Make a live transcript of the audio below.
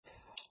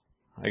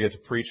I get to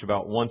preach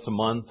about once a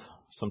month,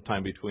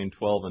 sometime between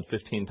 12 and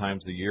 15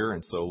 times a year,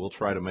 and so we'll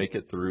try to make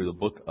it through the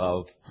book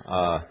of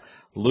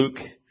Luke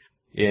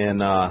in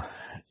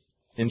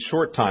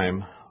short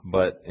time,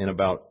 but in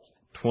about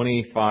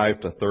 25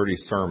 to 30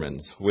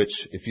 sermons, which,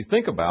 if you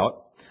think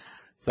about,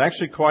 it's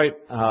actually quite,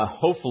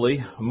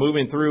 hopefully,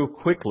 moving through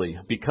quickly,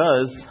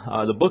 because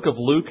the book of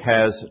Luke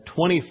has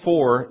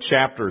 24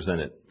 chapters in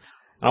it.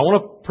 And I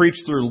want to preach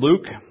through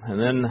Luke, and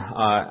then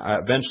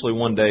eventually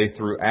one day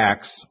through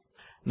Acts.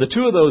 The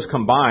two of those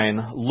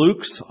combine,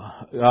 Luke's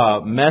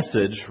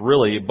message,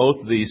 really,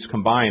 both of these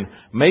combined,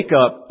 make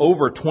up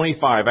over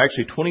 25,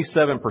 actually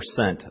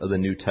 27% of the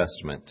New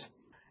Testament.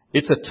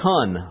 It's a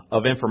ton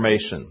of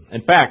information.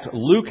 In fact,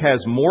 Luke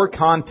has more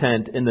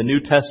content in the New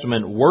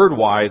Testament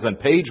word-wise and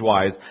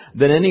page-wise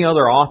than any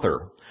other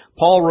author.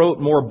 Paul wrote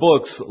more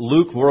books,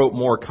 Luke wrote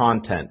more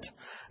content.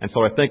 And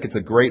so I think it's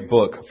a great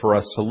book for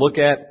us to look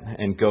at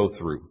and go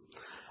through.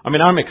 I mean,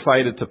 I'm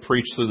excited to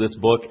preach through this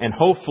book, and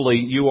hopefully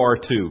you are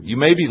too. You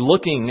may be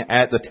looking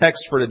at the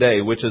text for today,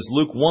 which is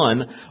Luke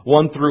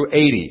 1 through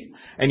 80.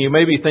 And you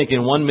may be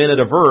thinking 1 minute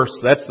a verse,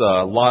 that's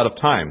a lot of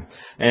time.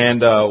 And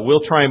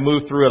we'll try and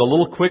move through it a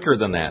little quicker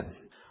than that.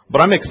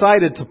 But I'm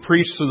excited to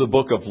preach through the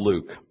book of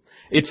Luke.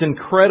 It's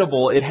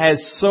incredible. It has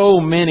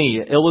so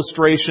many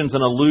illustrations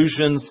and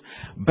allusions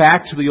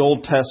back to the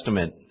Old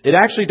Testament. It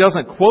actually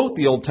doesn't quote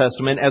the Old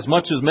Testament as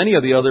much as many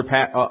of the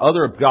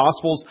other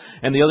Gospels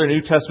and the other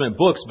New Testament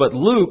books, but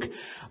Luke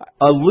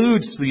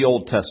alludes to the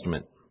Old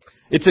Testament.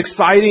 It's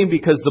exciting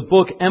because the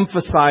book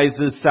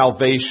emphasizes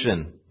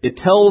salvation. It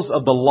tells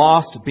of the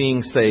lost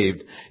being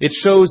saved. It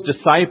shows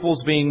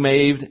disciples being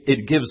made.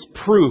 It gives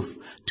proof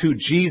to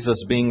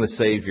Jesus being the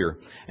Savior.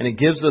 And it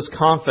gives us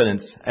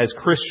confidence as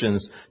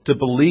Christians to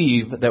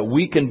believe that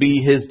we can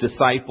be His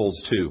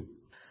disciples too.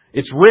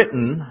 It's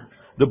written,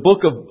 the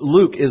book of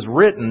Luke is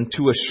written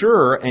to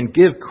assure and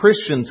give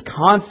Christians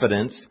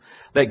confidence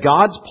that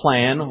God's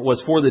plan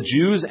was for the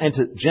Jews and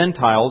to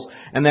Gentiles,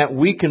 and that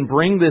we can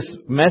bring this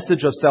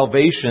message of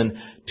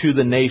salvation to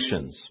the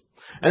nations.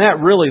 And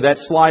that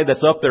slide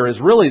that's up there is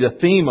really the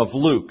theme of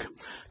Luke.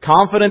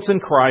 Confidence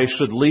in Christ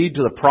should lead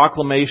to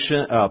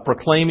the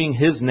proclaiming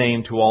His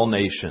name to all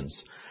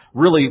nations.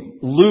 Really,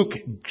 Luke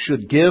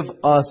should give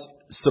us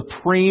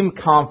supreme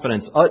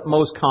confidence,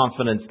 utmost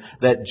confidence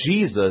that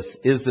Jesus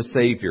is the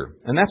Savior.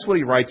 And that's what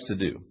he writes to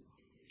do.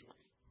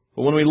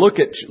 But when we look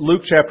at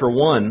Luke chapter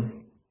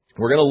 1,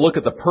 we're going to look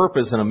at the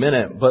purpose in a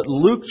minute, but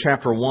Luke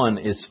chapter 1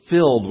 is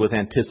filled with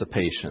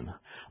anticipation.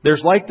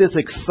 There's like this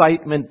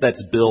excitement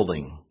that's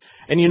building.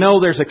 And you know,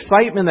 there's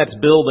excitement that's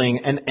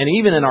building, and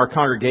even in our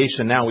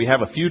congregation now, we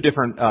have a few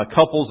different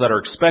couples that are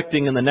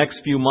expecting in the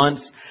next few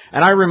months.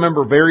 And I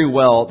remember very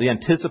well the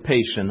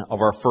anticipation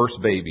of our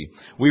first baby.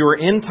 We were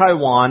in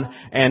Taiwan,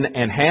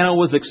 and Hannah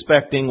was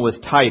expecting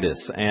with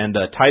Titus. And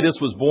Titus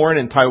was born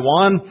in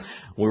Taiwan.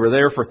 We were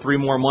there for 3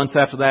 more months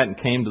after that and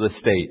came to the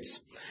States.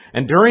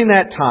 And during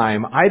that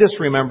time, I just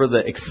remember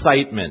the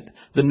excitement,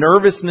 the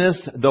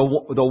nervousness, the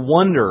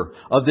wonder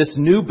of this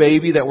new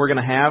baby that we're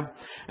going to have.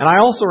 And I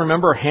also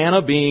remember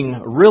Hannah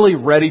being really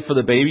ready for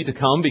the baby to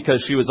come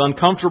because she was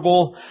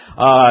uncomfortable.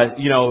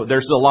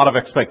 There's a lot of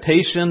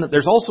expectation.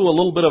 There's also a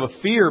little bit of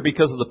a fear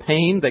because of the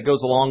pain that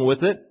goes along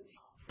with it.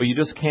 But you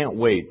just can't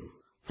wait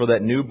for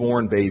that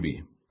newborn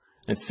baby.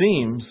 It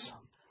seems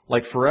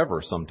like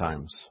forever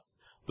sometimes.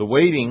 The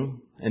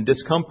waiting and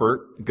discomfort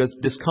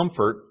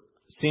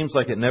seems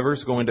like it never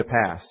is going to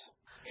pass.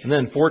 And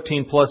then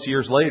 14 plus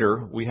years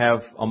later, we have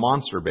a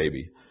monster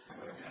baby.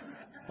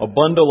 A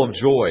bundle of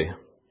joy.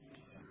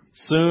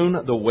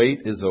 Soon the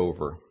wait is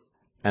over.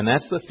 And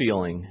that's the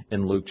feeling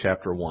in Luke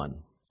chapter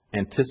 1.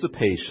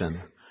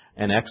 Anticipation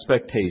and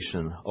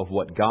expectation of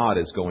what God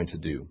is going to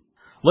do.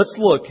 Let's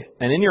look,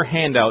 and in your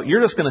handout,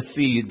 you're just going to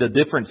see the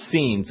different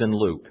scenes in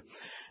Luke.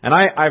 And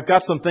I've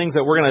got some things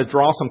that we're going to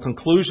draw some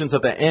conclusions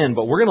at the end,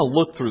 but we're going to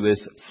look through this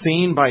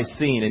scene by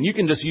scene. And you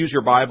can just use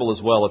your Bible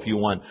as well if you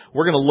want.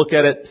 We're going to look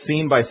at it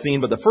scene by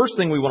scene, but the first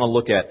thing we want to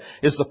look at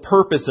is the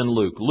purpose in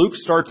Luke. Luke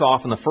starts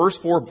off in the first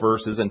 4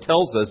 verses and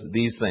tells us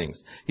these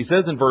things. He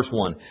says in verse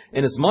 1,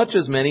 "Inasmuch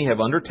as many have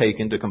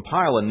undertaken to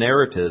compile a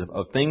narrative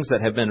of things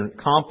that have been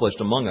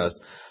accomplished among us,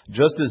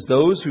 just as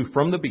those who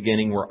from the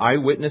beginning were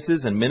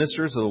eyewitnesses and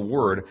ministers of the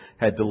word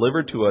had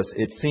delivered to us,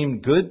 it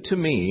seemed good to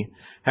me,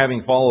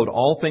 having followed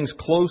all things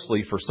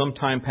closely for some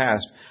time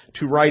past,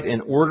 to write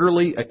an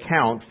orderly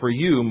account for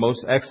you,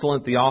 most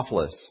excellent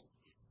Theophilus,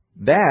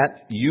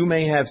 that you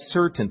may have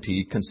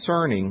certainty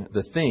concerning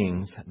the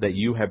things that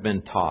you have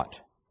been taught."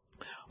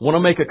 I want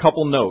to make a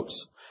couple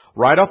notes.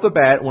 Right off the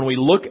bat, when we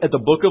look at the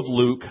book of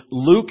Luke,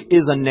 Luke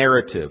is a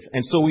narrative.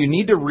 And so we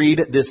need to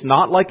read this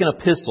not like an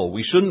epistle.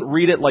 We shouldn't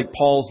read it like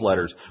Paul's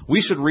letters.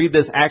 We should read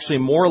this actually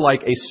more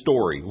like a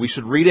story. We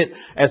should read it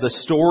as a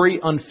story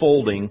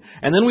unfolding.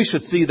 And then we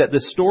should see that the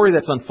story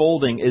that's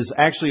unfolding is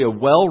actually a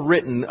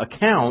well-written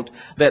account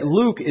that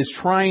Luke is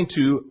trying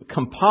to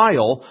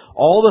compile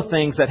all the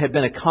things that have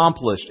been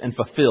accomplished and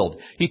fulfilled.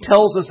 He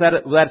tells us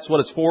that that's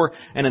what it's for.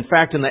 And in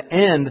fact, in the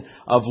end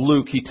of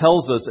Luke, he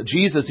tells us,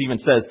 Jesus even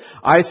says,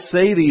 "I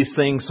say these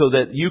things so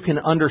that you can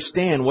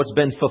understand what's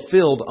been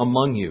fulfilled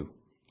among you,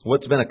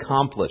 what's been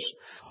accomplished.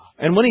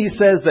 And when he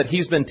says that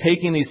he's been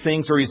taking these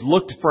things, or he's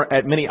looked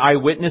at many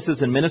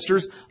eyewitnesses and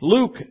ministers,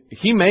 Luke,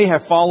 he may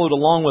have followed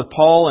along with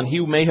Paul and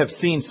he may have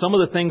seen some of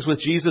the things with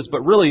Jesus,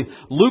 but really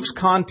Luke's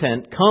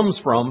content comes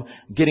from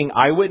getting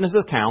eyewitness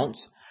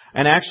accounts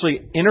and actually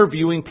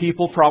interviewing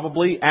people,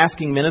 probably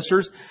asking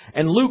ministers.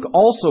 And Luke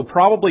also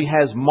probably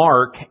has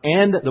Mark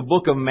and the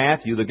book of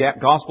Matthew, the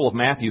Gospel of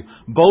Matthew,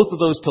 both of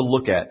those to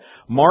look at.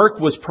 Mark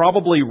was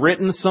probably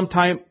written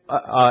sometime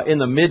in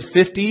the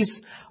mid-50s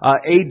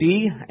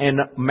AD, and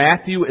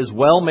Matthew as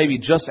well, maybe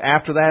just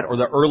after that, or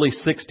the early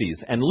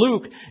 60s. And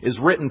Luke is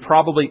written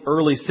probably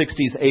early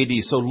 60s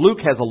AD. So Luke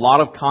has a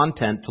lot of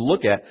content to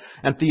look at.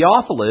 And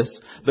Theophilus,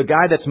 the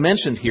guy that's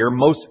mentioned here,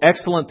 most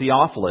excellent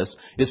Theophilus,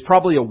 is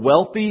probably a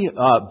wealthy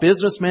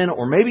businessman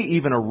or maybe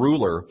even a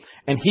ruler.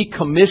 And he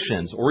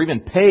commissions or even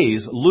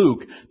pays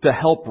Luke to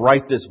help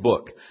write this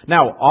book.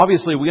 Now,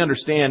 obviously we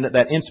understand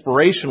that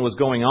inspiration was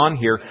going on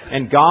here,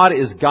 and God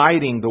is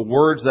guiding the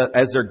words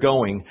as they're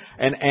going.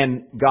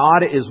 And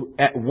God is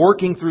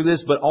working through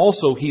this, but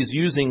also He's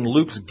using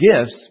Luke's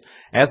gifts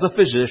as a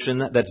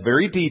physician that's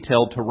very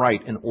detailed to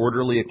write an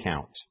orderly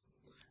account.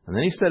 And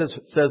then he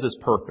says his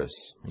purpose.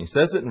 He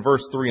says it in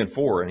verse 3 and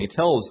 4, and he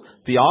tells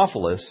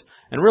Theophilus,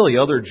 and really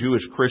other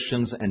Jewish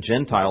Christians and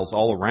Gentiles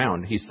all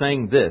around, he's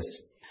saying this.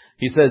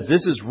 He says,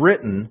 this is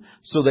written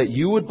so that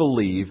you would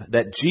believe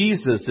that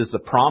Jesus is the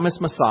promised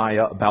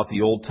Messiah about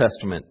the Old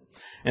Testament,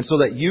 and so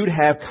that you'd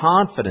have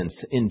confidence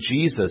in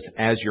Jesus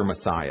as your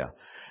Messiah.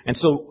 And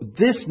so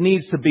this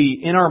needs to be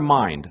in our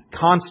mind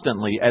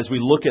constantly as we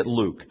look at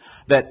Luke,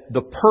 that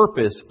the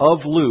purpose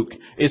of Luke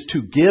is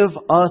to give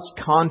us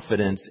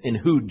confidence in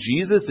who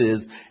Jesus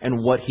is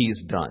and what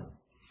He's done.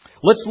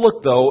 Let's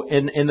look, though,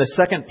 in the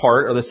second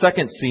part, or the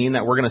second scene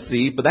that we're going to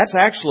see, but that's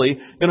actually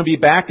going to be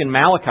back in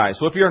Malachi.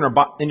 So if you're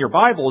in your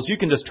Bibles, you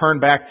can just turn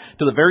back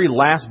to the very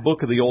last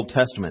book of the Old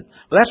Testament.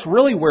 But that's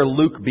really where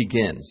Luke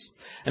begins.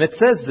 And it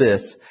says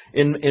this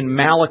in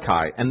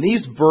Malachi, and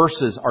these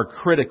verses are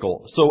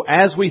critical. So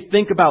as we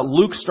think about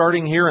Luke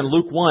starting here in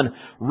Luke 1,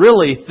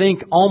 really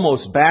think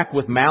almost back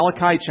with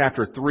Malachi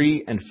chapter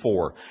 3 and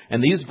 4.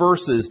 And these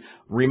verses,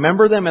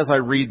 remember them as I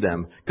read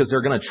them, because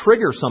they're going to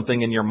trigger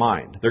something in your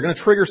mind. They're going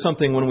to trigger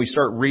something when we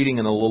start reading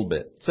in a little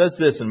bit. It says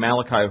this in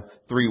Malachi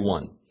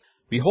 3:1.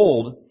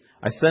 Behold,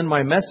 I send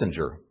my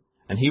messenger,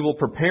 and he will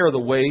prepare the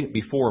way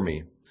before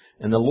me.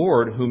 And the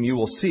Lord whom you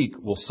will seek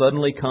will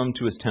suddenly come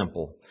to His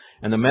temple.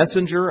 And the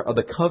messenger of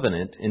the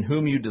covenant in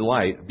whom you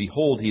delight,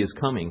 behold, he is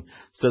coming,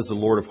 says the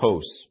Lord of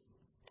hosts.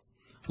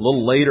 A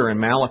little later in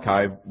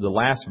Malachi, the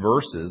last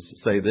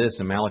verses say this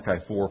in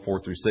Malachi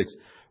 4:4-6.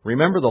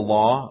 Remember the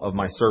law of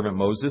my servant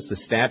Moses, the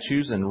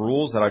statutes and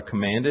rules that I've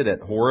commanded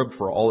at Horeb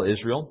for all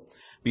Israel.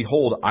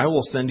 Behold, I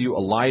will send you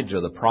Elijah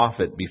the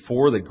prophet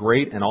before the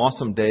great and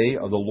awesome day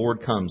of the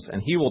Lord comes,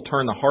 and he will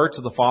turn the hearts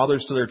of the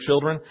fathers to their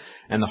children,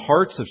 and the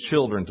hearts of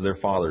children to their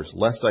fathers,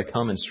 lest I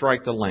come and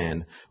strike the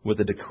land with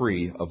a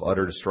decree of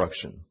utter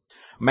destruction.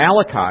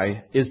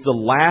 Malachi is the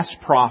last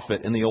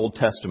prophet in the Old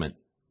Testament.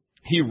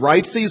 He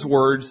writes these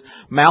words,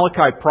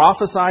 Malachi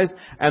prophesies,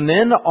 and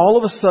then all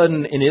of a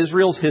sudden in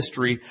Israel's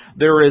history,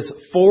 there is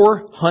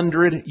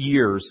 400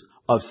 years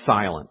of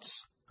silence.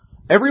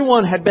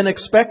 Everyone had been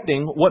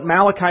expecting what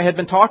Malachi had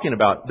been talking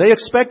about. They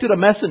expected a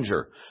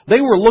messenger. They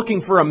were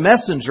looking for a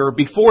messenger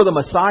before the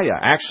Messiah,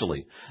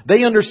 actually.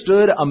 They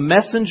understood a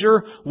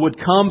messenger would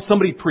come,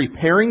 somebody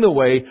preparing the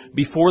way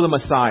before the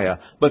Messiah.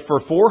 But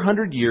for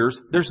 400 years,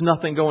 there's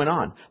nothing going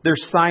on.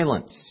 There's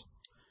silence.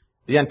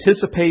 The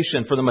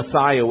anticipation for the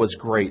Messiah was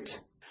great.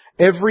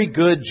 Every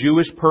good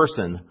Jewish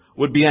person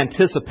would be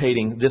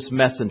anticipating this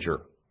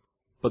messenger.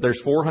 But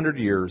there's 400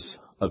 years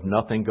of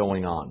nothing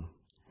going on.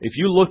 If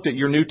you looked at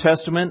your New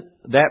Testament,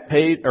 that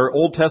page, or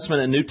Old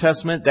Testament and New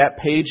Testament, that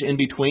page in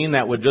between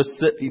that would just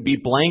be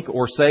blank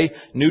or say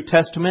New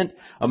Testament,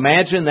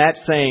 imagine that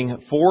saying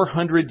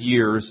 400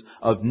 years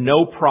of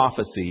no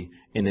prophecy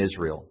in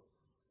Israel.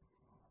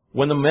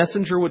 When the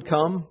messenger would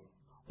come,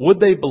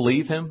 would they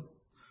believe him?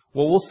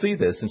 Well, we'll see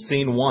this in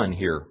scene 1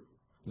 here.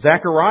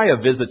 Zechariah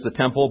visits the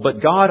temple,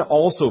 but God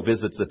also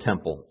visits the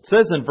temple. It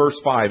says in verse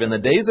 5, in the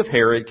days of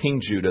Herod,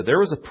 King Judah, there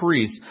was a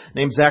priest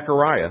named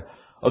Zechariah,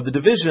 of the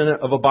division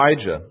of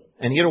Abijah.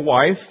 And he had a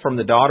wife from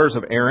the daughters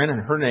of Aaron,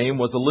 and her name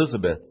was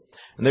Elizabeth.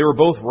 And they were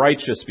both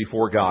righteous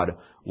before God,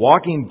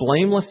 walking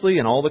blamelessly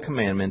in all the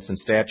commandments and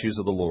statutes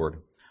of the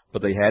Lord.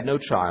 But they had no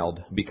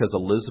child, because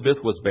Elizabeth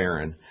was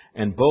barren,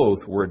 and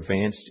both were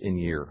advanced in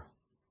year.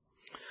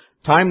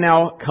 Time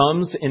now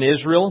comes in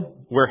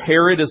Israel where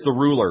Herod is the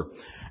ruler.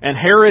 And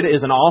Herod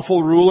is an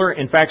awful ruler.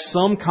 In fact,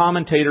 some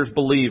commentators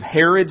believe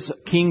Herod's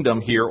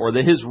kingdom here, or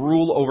his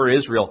rule over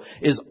Israel,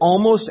 is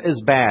almost as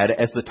bad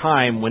as the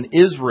time when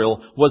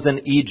Israel was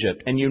in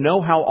Egypt. And you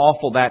know how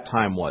awful that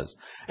time was.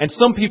 And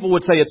some people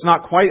would say it's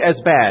not quite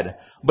as bad,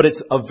 but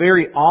it's a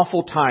very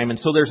awful time. And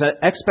so there's an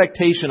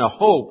expectation, a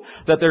hope,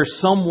 that there's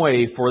some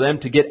way for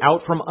them to get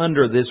out from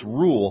under this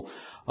rule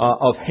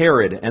of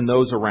Herod and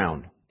those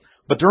around.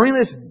 But during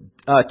this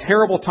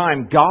terrible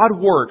time, God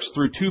works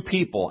through two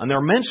people, and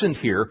they're mentioned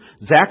here,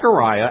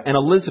 Zechariah and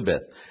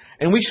Elizabeth.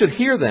 And we should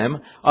hear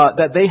them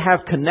that they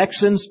have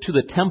connections to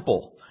the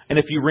temple. And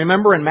if you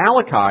remember in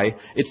Malachi,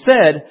 it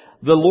said,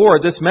 the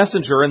Lord, this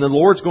messenger, and the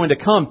Lord's going to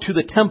come to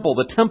the temple.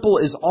 The temple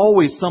is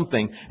always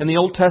something in the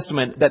Old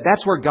Testament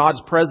that's where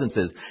God's presence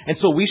is. And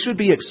so we should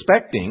be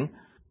expecting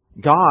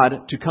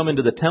God to come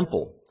into the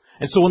temple.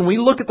 And so when we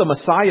look at the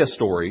Messiah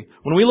story,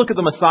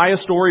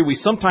 we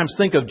sometimes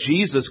think of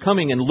Jesus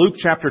coming in Luke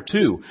chapter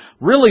 2.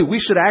 Really, we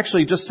should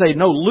actually just say,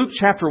 no, Luke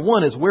chapter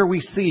 1 is where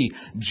we see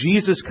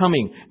Jesus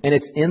coming, and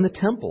it's in the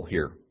temple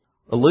here.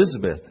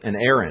 Elizabeth and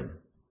Aaron.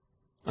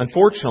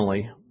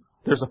 Unfortunately,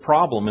 there's a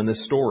problem in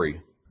this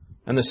story.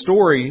 And the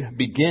story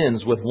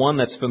begins with one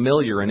that's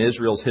familiar in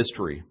Israel's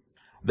history.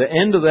 The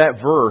end of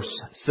that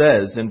verse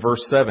says in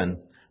verse 7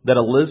 that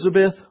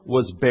Elizabeth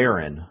was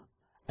barren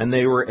and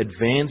they were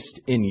advanced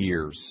in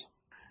years.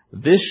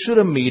 This should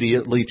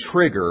immediately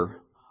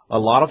trigger a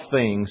lot of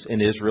things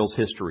in Israel's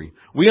history.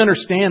 We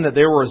understand that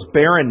there was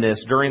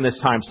barrenness during this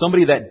time.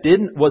 Somebody that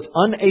was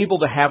unable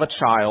to have a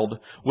child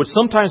would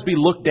sometimes be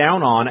looked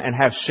down on and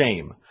have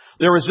shame.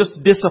 There was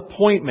just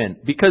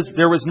disappointment because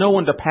there was no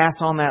one to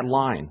pass on that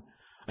line.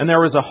 And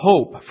there was a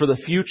hope for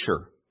the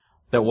future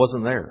that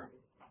wasn't there.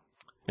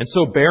 And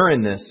so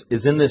barrenness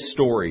is in this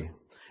story.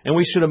 And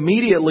we should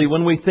immediately,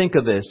 when we think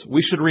of this,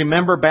 we should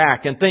remember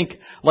back and think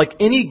like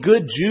any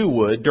good Jew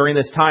would during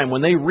this time.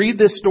 When they read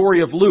this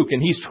story of Luke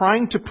and he's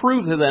trying to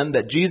prove to them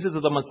that Jesus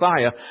is the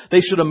Messiah,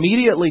 they should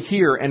immediately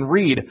hear and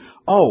read,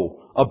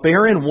 oh, a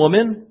barren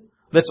woman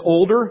that's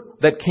older,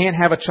 that can't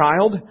have a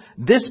child?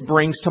 This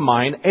brings to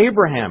mind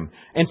Abraham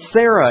and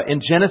Sarah in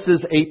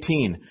Genesis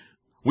 18.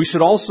 We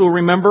should also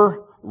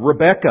remember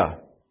Rebecca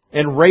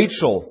and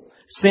Rachel,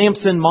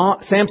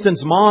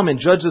 Samson's mom in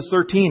Judges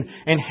 13,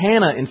 and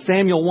Hannah in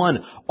Samuel 1.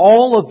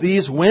 All of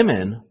these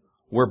women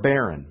were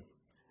barren.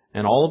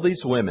 And all of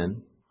these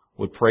women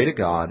would pray to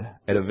God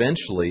and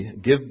eventually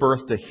give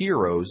birth to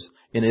heroes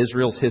in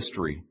Israel's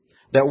history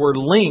that were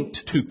linked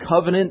to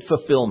covenant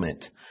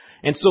fulfillment.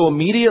 And so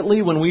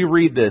immediately when we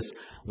read this,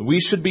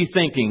 we should be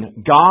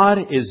thinking, God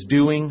is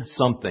doing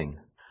something.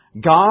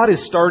 God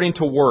is starting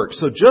to work.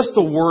 So just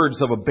the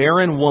words of a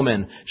barren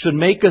woman should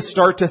make us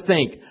start to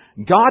think,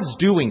 God's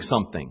doing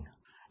something.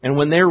 And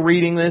when they're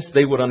reading this,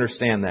 they would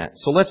understand that.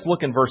 So let's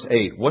look in verse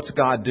 8. What's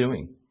God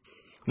doing?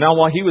 Now,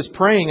 while he was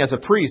praying as a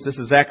priest, this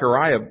is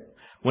Zechariah,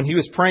 when he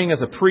was praying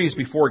as a priest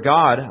before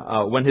God,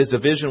 when his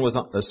division was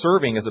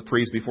serving as a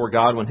priest before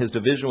God, when his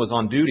division was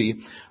on duty,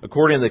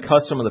 according to the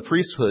custom of the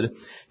priesthood,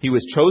 he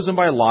was chosen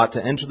by lot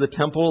to enter the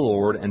temple of the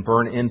Lord and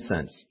burn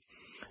incense.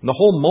 And the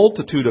whole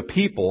multitude of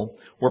people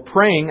were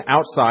praying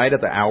outside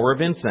at the hour of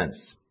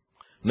incense.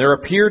 And there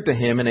appeared to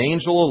him an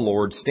angel of the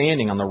Lord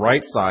standing on the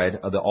right side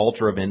of the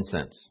altar of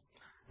incense.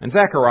 And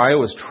Zechariah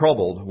was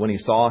troubled when he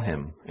saw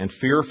him, and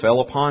fear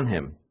fell upon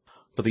him.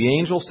 But the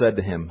angel said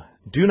to him,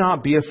 Do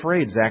not be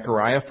afraid,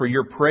 Zechariah, for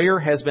your prayer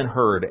has been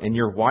heard, and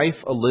your wife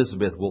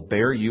Elizabeth will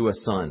bear you a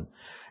son.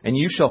 And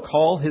you shall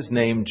call his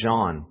name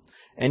John.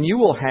 And you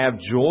will have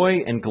joy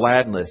and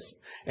gladness,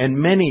 and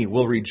many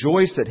will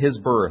rejoice at his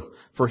birth,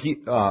 for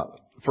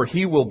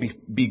he will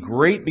be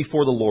great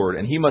before the Lord,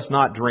 and he must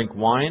not drink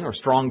wine or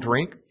strong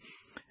drink,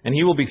 and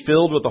he will be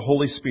filled with the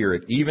Holy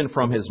Spirit, even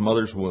from his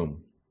mother's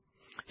womb.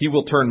 He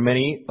will turn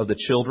many of the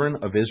children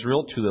of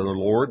Israel to the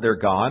Lord their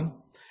God,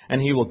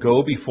 and he will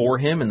go before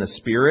him in the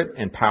spirit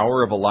and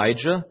power of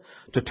Elijah,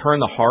 to turn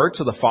the hearts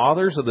of the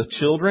fathers of the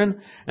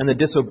children, and the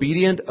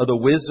disobedient to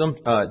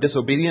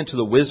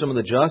the wisdom of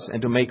the just,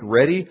 and to make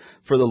ready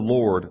for the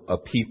Lord a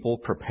people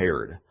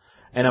prepared.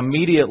 And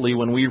immediately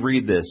when we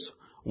read this,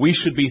 we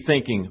should be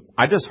thinking,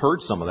 I just heard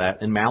some of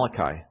that in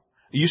Malachi.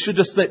 You should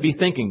just be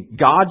thinking,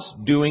 God's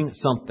doing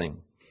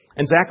something.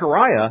 And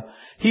Zechariah,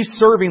 he's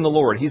serving the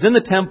Lord. He's in the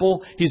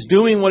temple. He's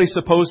doing what he's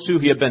supposed to.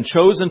 He had been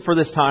chosen for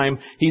this time.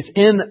 He's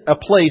in a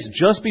place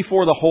just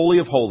before the Holy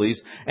of Holies,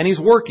 and he's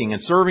working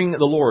and serving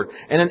the Lord.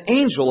 And an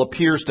angel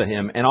appears to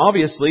him, and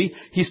obviously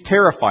he's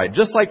terrified.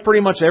 Just like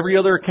pretty much every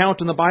other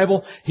account in the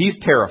Bible, he's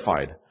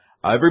terrified.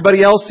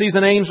 Everybody else sees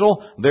an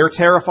angel, they're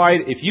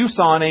terrified. If you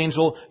saw an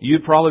angel,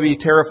 you'd probably be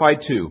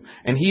terrified too.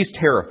 And he's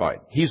terrified.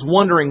 He's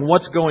wondering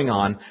what's going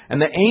on.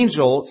 And the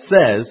angel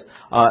says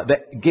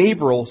that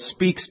Gabriel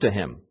speaks to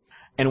him.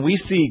 And we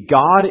see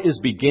God is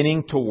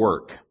beginning to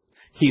work.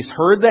 He's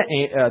heard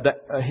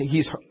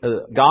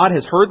God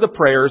has heard the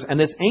prayers, and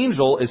this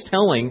angel is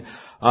telling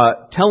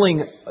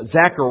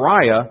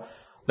Zechariah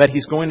that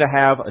he's going to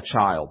have a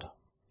child.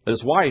 That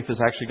his wife is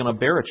actually going to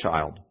bear a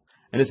child.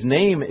 And his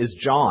name is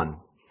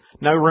John.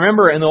 Now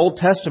remember, in the Old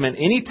Testament,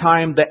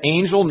 anytime the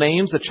angel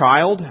names a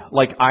child,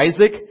 like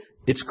Isaac,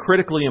 it's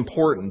critically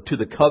important to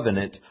the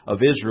covenant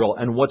of Israel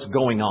and what's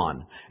going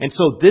on. And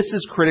so this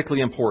is critically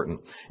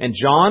important. And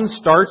John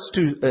starts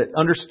to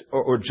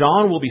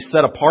John will be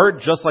set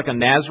apart just like a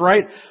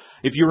Nazirite.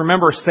 If you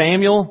remember,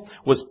 Samuel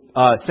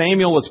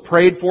was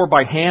prayed for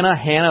by Hannah.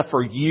 Hannah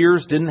for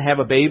years didn't have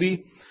a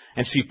baby.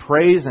 And she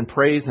prays and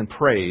prays and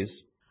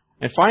prays.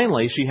 And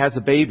finally, she has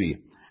a baby.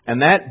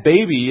 And that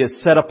baby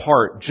is set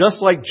apart,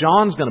 just like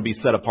John's going to be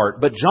set apart.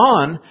 But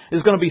John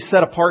is going to be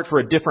set apart for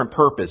a different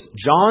purpose.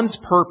 John's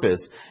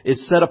purpose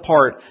is set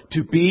apart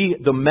to be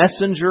the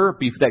messenger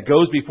that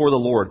goes before the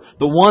Lord,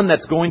 the one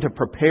that's going to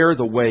prepare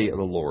the way of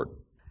the Lord.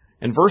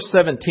 In verse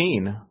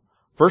 17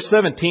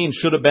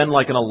 should have been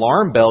like an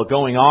alarm bell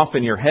going off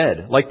in your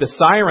head, like the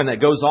siren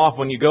that goes off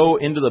when you go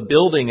into the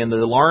building and the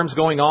alarm's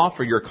going off,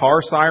 or your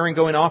car siren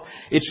going off.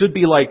 It should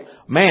be like,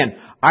 man,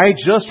 I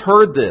just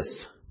heard this.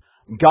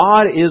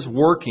 God is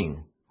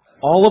working.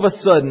 All of a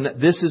sudden,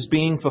 this is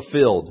being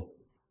fulfilled.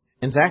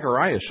 And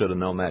Zechariah should have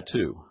known that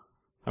too.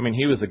 I mean,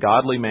 he was a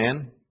godly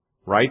man,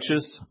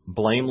 righteous,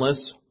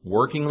 blameless,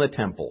 working in the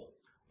temple.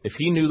 If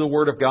he knew the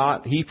Word of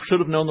God, he should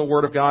have known the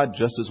Word of God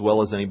just as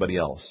well as anybody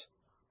else.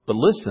 But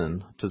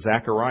listen to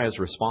Zechariah's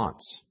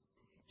response.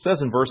 It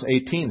says in verse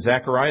 18,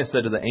 Zechariah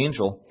said to the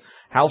angel,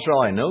 "How shall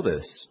I know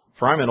this?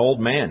 For I'm an old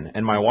man,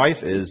 and my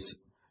wife is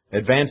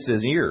advanced in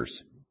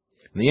years."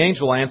 And the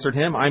angel answered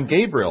him, "I'm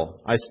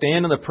Gabriel. I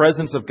stand in the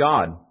presence of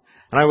God.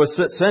 And I was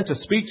sent to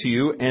speak to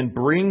you and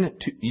bring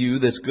to you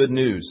this good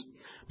news.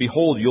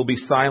 Behold, you'll be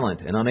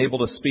silent and unable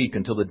to speak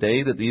until the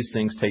day that these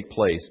things take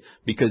place,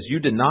 because you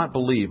did not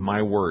believe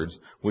my words,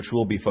 which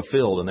will be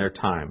fulfilled in their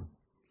time."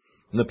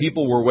 And the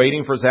people were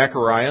waiting for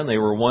Zechariah, and they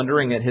were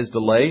wondering at his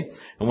delay.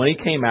 And when he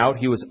came out,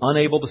 he was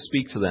unable to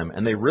speak to them,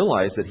 and they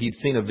realized that he'd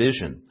seen a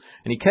vision.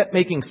 And he kept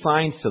making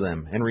signs to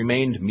them and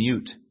remained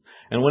mute.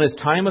 And when his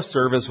time of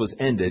service was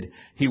ended,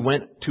 he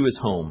went to his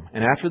home.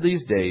 And after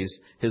these days,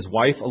 his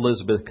wife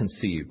Elizabeth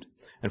conceived.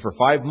 And for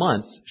 5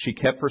 months she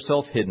kept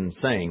herself hidden,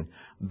 saying,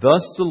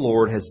 "Thus the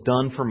Lord has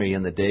done for me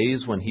in the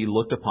days when he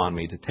looked upon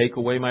me to take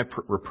away my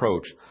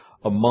reproach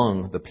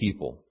among the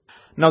people."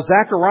 Now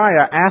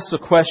Zechariah asks a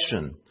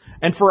question.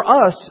 And for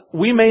us,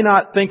 we may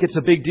not think it's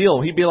a big deal.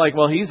 He'd be like,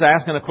 well, he's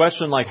asking a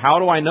question like, how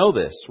do I know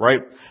this,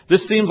 right?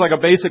 This seems like a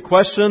basic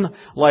question,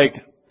 like,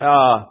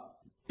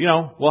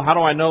 well, how do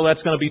I know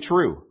that's going to be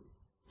true?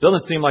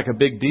 Doesn't seem like a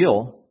big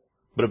deal,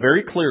 but it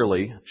very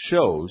clearly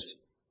shows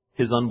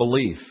his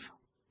unbelief.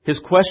 His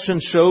question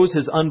shows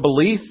his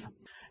unbelief,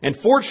 and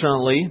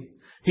fortunately,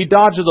 he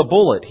dodges a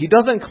bullet. He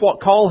doesn't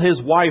call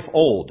his wife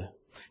old.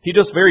 He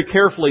just very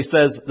carefully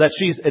says that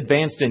she's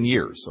advanced in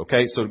years,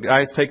 okay? So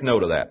guys, take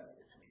note of that.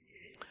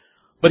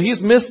 But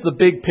he's missed the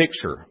big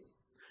picture.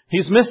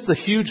 He's missed the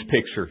huge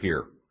picture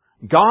here.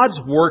 God's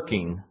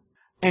working,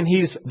 and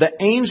the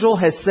angel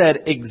has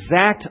said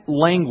exact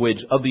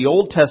language of the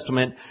Old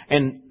Testament,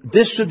 and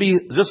this should be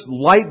just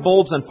light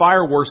bulbs and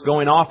fireworks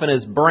going off in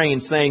his brain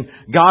saying,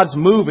 God's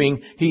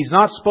moving. He's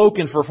not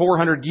spoken for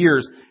 400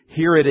 years.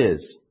 Here it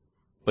is.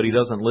 But he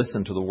doesn't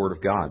listen to the Word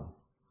of God.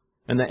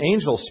 And the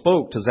angel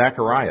spoke to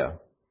Zechariah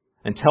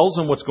and tells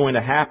him what's going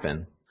to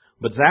happen.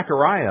 But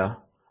Zechariah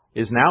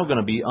is now going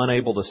to be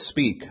unable to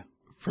speak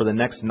for the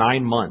next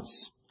 9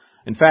 months.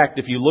 In fact,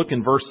 if you look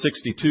in verse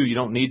 62, you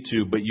don't need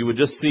to, but you would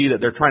just see that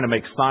they're trying to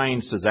make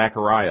signs to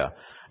Zechariah.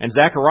 And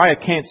Zechariah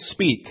can't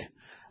speak.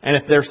 And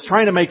if they're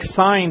trying to make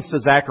signs to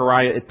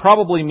Zechariah, it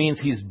probably means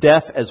he's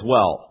deaf as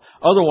well.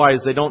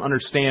 Otherwise, they don't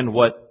understand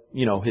what,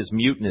 his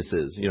muteness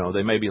is.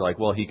 They may be like,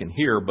 well, he can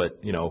hear, but,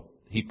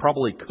 he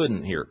probably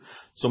couldn't hear.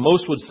 So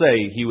most would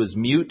say he was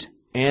mute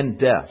and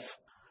deaf.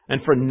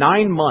 And for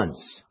 9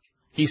 months,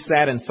 he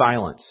sat in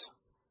silence.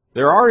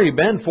 There already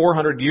been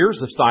 400 years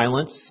of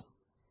silence.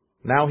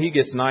 Now he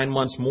gets 9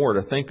 months more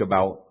to think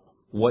about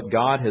what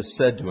God has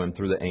said to him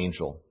through the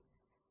angel.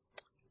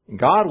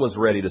 God was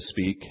ready to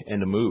speak and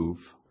to move.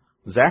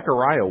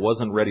 Zechariah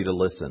wasn't ready to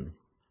listen.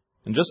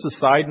 And just a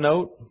side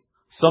note,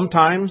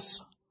 sometimes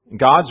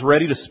God's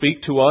ready to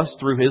speak to us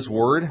through His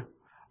Word,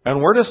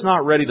 and we're just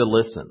not ready to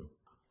listen.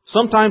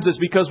 Sometimes it's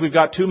because we've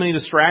got too many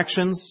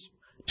distractions,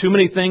 too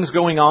many things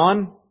going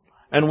on,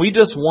 and we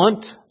just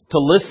want to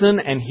listen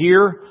and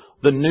hear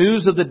the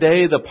news of the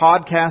day, the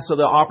podcast of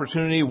the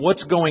opportunity,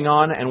 what's going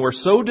on, and we're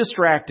so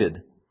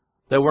distracted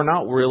that we're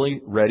not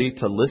really ready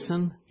to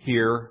listen,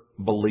 hear,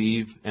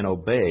 believe, and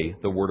obey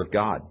the Word of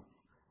God.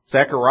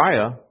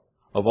 Zechariah,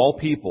 of all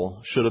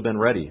people, should have been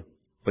ready,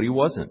 but he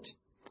wasn't.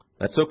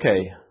 That's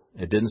okay.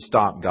 It didn't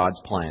stop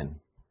God's plan.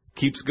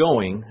 Keeps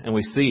going, and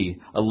we see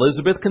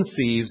Elizabeth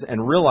conceives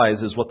and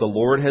realizes what the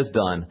Lord has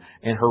done,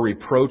 and her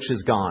reproach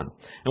is gone.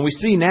 And we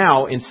see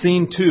now in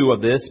scene 2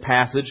 of this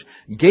passage,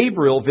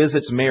 Gabriel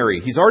visits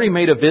Mary. He's already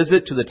made a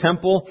visit to the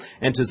temple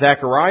and to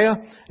Zechariah.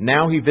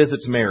 Now he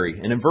visits Mary.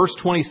 And in verse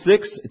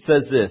 26, it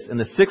says this, "In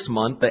the 6th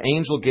month, the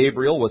angel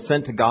Gabriel was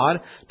sent to God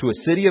to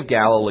a city of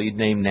Galilee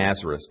named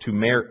Nazareth,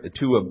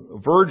 to a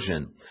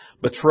virgin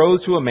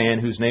betrothed to a man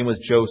whose name was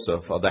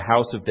Joseph of the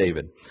house of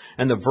David.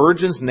 And the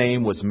virgin's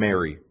name was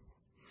Mary.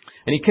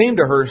 And he came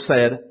to her and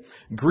said,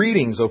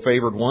 'Greetings, O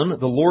favored one,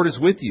 the Lord is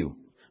with you.'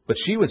 But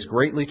she was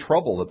greatly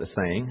troubled at the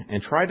saying,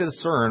 and tried to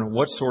discern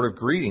what sort of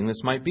greeting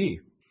this might be.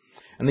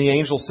 And the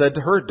angel said to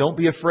her, 'Don't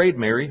be afraid,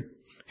 Mary,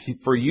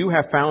 for you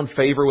have found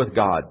favor with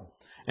God.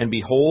 And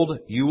behold,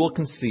 you will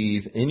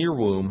conceive in your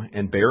womb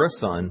and bear a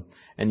son,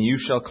 and you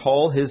shall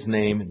call his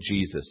name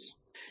Jesus.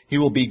 He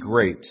will be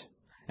great,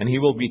 and he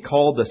will be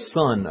called the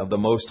Son of the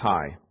Most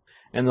High.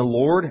 And the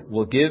Lord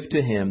will give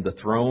to him the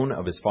throne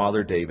of his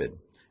father David.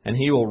 And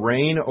he will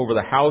reign over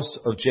the house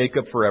of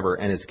Jacob forever,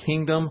 and his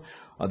kingdom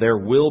there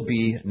will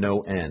be no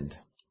end.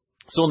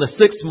 So in the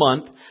 6th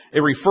month, it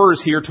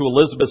refers here to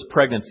Elizabeth's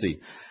pregnancy.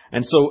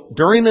 And so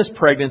during this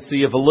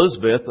pregnancy of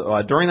Elizabeth,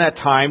 during that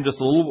time, just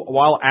a little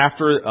while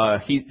after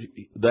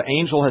the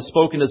angel has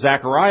spoken to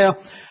Zechariah,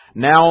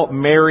 now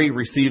Mary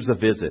receives a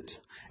visit.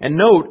 And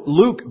note,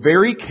 Luke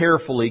very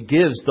carefully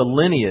gives the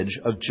lineage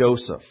of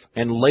Joseph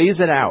and lays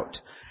it out.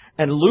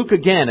 And Luke,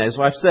 again, as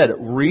I've said,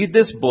 read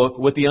this book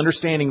with the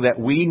understanding that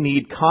we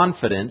need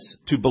confidence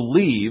to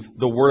believe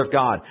the Word of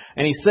God.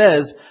 And he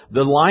says,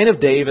 the line of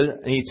David,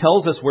 and he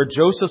tells us where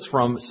Joseph's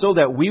from, so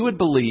that we would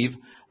believe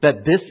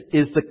that this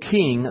is the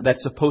king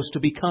that's supposed to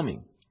be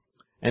coming.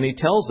 And he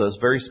tells us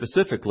very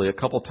specifically a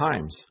couple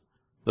times.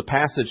 The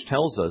passage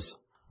tells us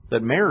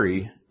that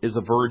Mary is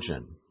a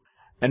virgin.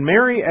 And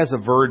Mary as a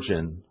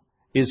virgin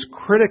is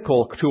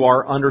critical to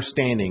our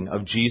understanding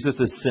of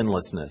Jesus'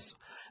 sinlessness.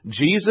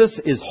 Jesus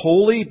is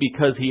holy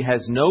because he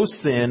has no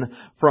sin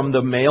from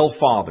the male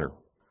father. It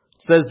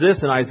says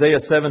this in Isaiah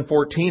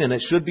 7:14, and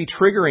it should be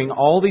triggering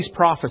all these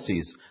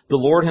prophecies. The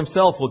Lord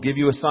himself will give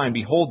you a sign.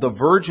 Behold, the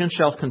virgin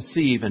shall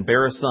conceive and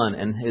bear a son,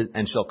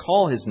 and shall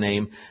call his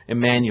name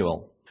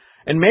Emmanuel.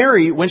 And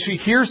Mary, when she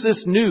hears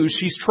this news,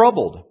 she's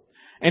troubled.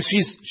 And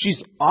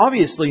she's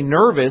obviously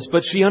nervous,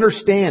 but she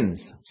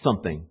understands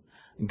something.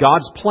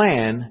 God's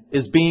plan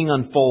is being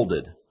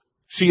unfolded.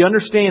 She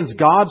understands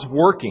God's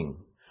working.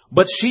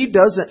 But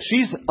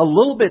she's a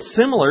little bit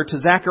similar to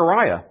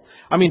Zechariah.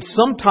 I mean,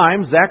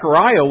 sometimes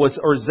Zechariah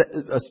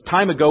a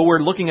time ago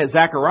we're looking at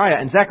Zechariah,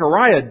 and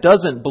Zechariah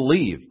doesn't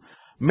believe.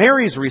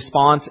 Mary's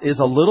response is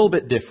a little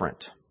bit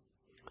different.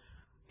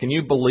 Can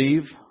you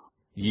believe?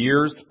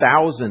 Years,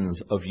 thousands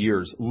of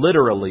years,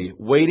 literally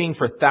waiting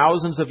for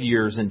thousands of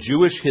years in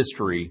Jewish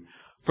history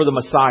for the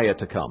Messiah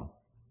to come.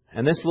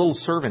 And this little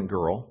servant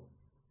girl,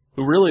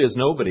 who really is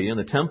nobody in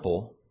the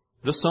temple,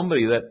 just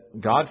somebody that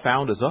God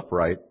found as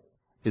upright,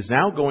 is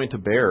now going to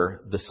bear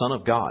the Son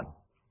of God,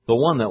 the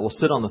one that will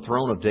sit on the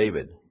throne of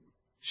David.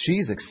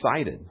 She's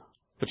excited,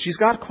 but she's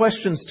got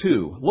questions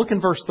too. Look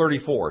in verse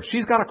 34.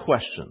 She's got a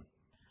question.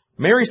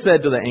 Mary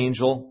said to the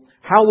angel,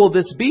 "How will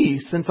this be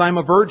since I'm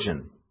a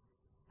virgin?"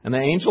 And the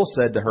angel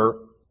said to her,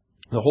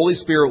 "The Holy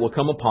Spirit will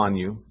come upon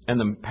you,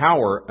 and the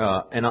power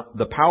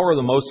of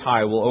the Most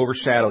High will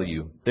overshadow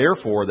you.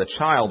 Therefore, the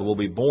child will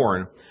be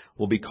born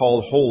will be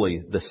called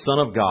Holy, the Son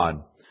of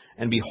God.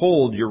 And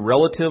behold, your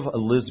relative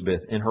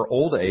Elizabeth, in her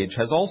old age,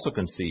 has also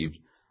conceived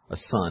a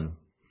son.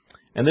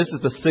 And this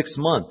is the 6th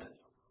month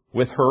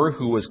with her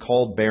who was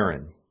called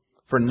barren.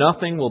 For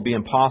nothing will be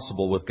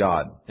impossible with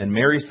God." And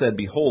Mary said,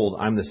 "Behold,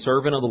 I'm the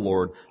servant of the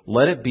Lord.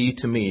 Let it be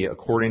to me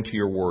according to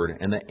your word."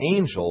 And the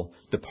angel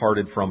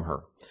departed from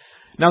her.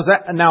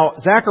 Now,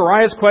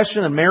 Zechariah's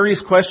question and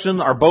Mary's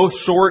question are both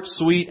short,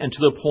 sweet, and to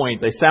the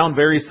point. They sound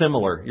very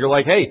similar. You're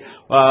like, hey,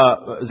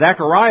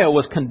 Zechariah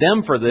was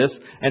condemned for this,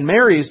 and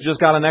Mary's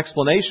just got an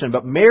explanation.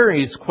 But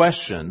Mary's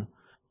question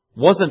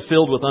wasn't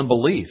filled with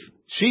unbelief.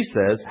 She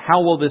says,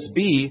 "How will this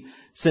be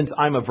since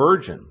I'm a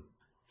virgin?"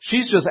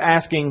 She's just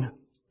asking,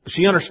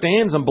 she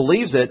understands and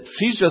believes it.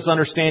 She's just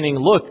understanding,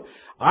 look,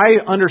 I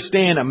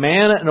understand a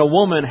man and a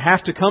woman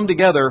have to come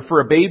together for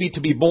a baby to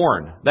be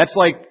born. That's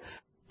like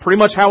pretty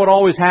much how it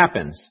always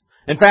happens.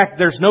 In fact,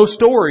 there's no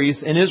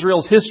stories in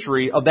Israel's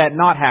history of that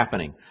not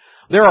happening.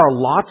 There are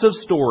lots of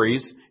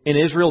stories in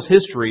Israel's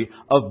history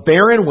of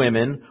barren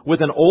women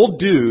with an old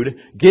dude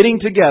getting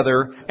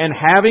together and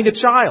having a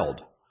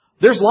child.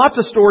 There's lots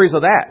of stories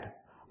of that.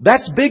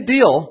 That's a big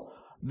deal.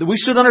 We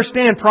should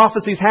understand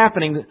prophecies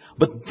happening,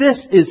 but this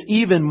is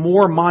even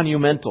more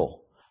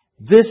monumental.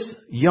 This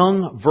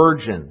young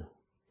virgin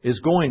is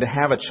going to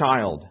have a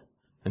child.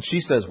 And she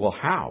says, well,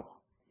 how?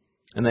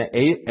 And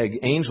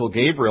the angel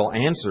Gabriel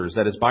answers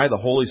that it's by the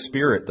Holy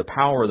Spirit, the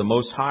power of the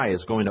Most High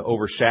is going to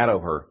overshadow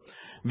her.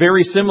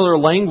 Very similar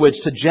language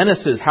to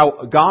Genesis,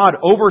 how God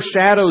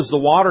overshadows the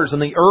waters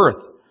and the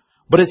earth.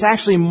 But it's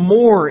actually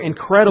more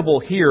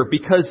incredible here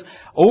because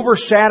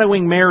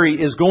overshadowing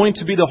Mary is going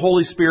to be the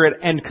Holy Spirit,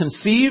 and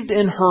conceived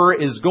in her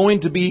is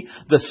going to be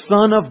the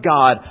Son of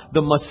God,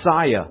 the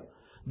Messiah.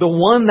 The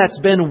one that's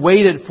been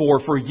waited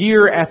for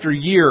year after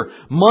year,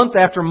 month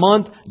after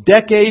month,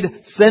 decade,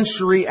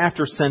 century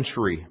after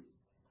century.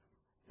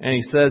 And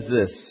he says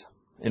this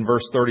in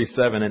verse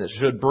 37, and it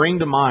should bring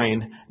to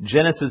mind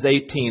Genesis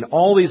 18,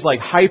 all these like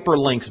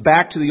hyperlinks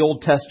back to the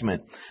Old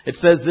Testament. It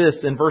says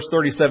this in verse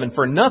 37,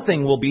 for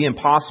nothing will be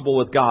impossible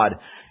with God.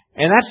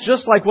 And that's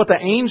just like what the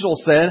angel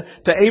said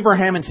to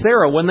Abraham and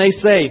Sarah when they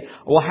say,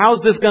 well,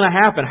 how's this going to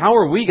happen? How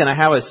are we going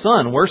to have a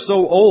son? We're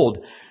so old.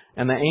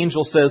 And the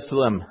angel says to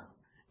them,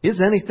 is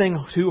anything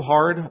too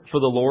hard for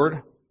the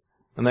Lord?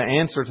 And the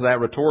answer to that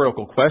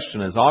rhetorical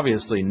question is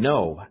obviously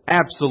no,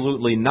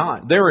 absolutely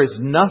not. There is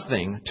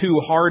nothing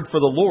too hard for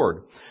the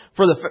Lord.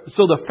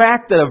 So the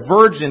fact that a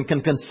virgin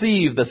can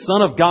conceive the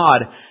Son of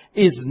God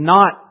is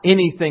not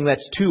anything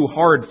that's too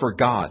hard for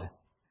God.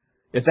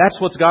 If that's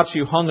what's got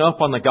you hung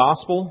up on the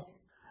gospel,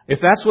 if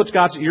that's what's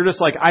got you, you're just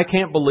like, I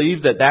can't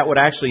believe that would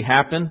actually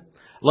happen.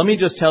 Let me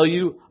just tell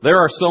you, there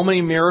are so many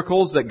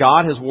miracles that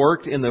God has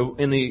worked in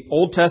the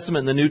Old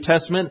Testament and the New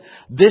Testament.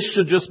 This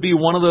should just be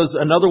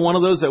another one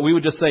of those that we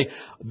would just say,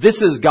 this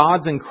is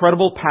God's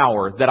incredible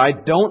power that I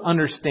don't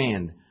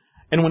understand.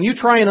 And when you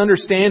try and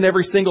understand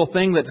every single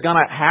thing that's going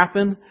to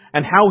happen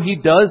and how He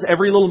does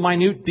every little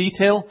minute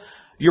detail,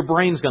 your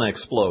brain's going to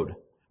explode.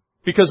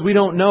 Because we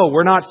don't know.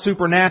 We're not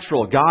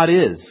supernatural. God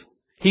is.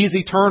 He's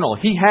eternal.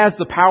 He has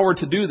the power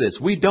to do this.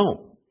 We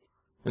don't.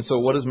 And so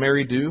what does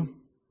Mary do?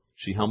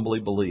 She humbly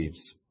believes.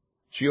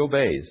 She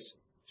obeys.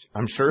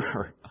 I'm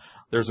sure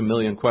there's a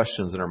million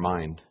questions in her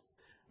mind.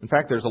 In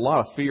fact, there's a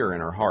lot of fear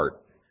in her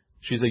heart.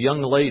 She's a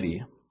young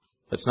lady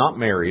that's not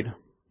married,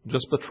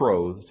 just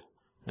betrothed,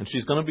 and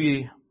she's going to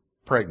be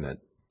pregnant.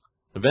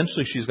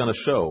 Eventually, she's going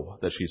to show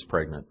that she's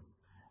pregnant.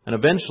 And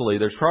eventually,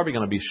 there's probably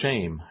going to be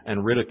shame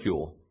and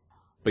ridicule.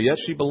 But yet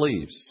she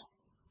believes.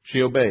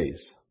 She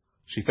obeys.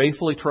 She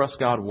faithfully trusts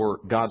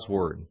God's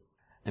Word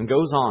and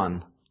goes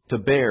on to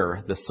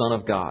bear the Son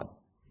of God.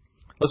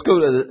 Let's go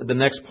to the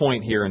next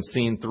point here in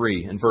scene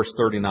 3 in verse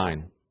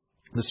 39.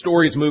 The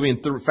story is moving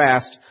through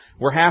fast.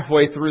 We're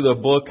halfway through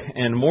the book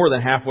and more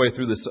than halfway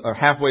through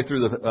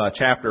the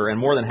chapter and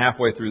more than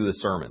halfway through the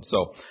sermon.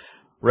 So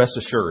rest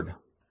assured,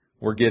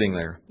 we're getting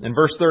there. In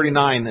verse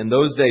 39, in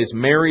those days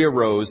Mary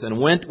arose and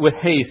went with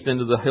haste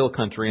into the hill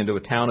country, into a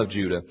town of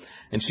Judah.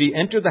 And she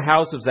entered the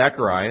house of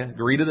Zechariah,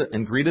 greeted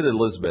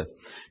Elizabeth.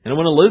 And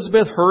when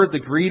Elizabeth heard the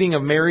greeting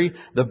of Mary,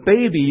 the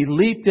baby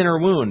leaped in her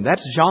womb.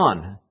 That's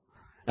John.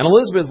 And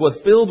Elizabeth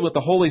was filled with the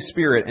Holy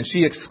Spirit, and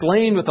she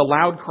exclaimed with a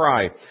loud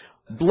cry,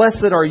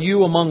 "Blessed are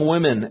you among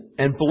women,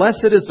 and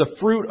blessed is the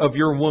fruit of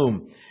your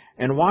womb.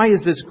 And why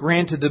is this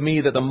granted to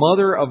me that the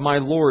mother of my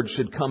Lord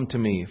should come to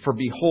me? For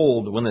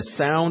behold, when the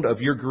sound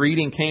of your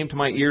greeting came to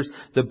my ears,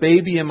 the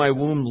baby in my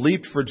womb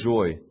leaped for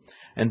joy.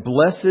 And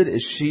blessed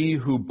is she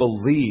who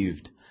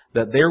believed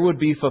that there would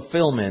be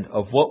fulfillment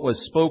of what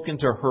was spoken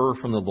to her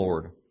from the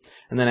Lord."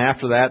 And then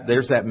after that,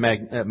 there's that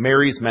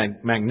Mary's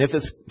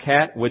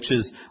Magnificat, which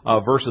is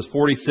verses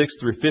 46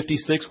 through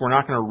 56. We're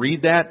not going to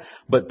read that,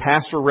 but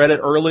Pastor read it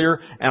earlier,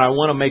 and I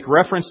want to make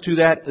reference to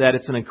that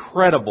it's an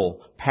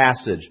incredible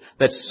passage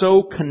that's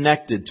so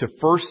connected to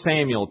 1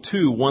 Samuel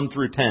 2, 1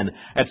 through 10.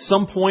 At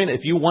some point,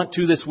 if you want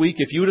to this week,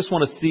 if you just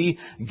want to see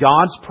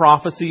God's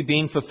prophecy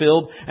being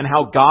fulfilled and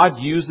how God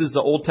uses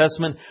the Old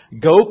Testament,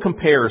 go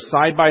compare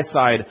side by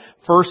side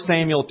 1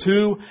 Samuel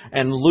 2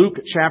 and Luke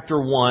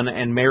chapter 1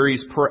 and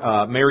Mary's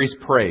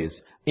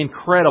praise.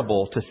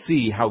 Incredible to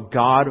see how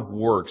God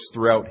works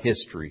throughout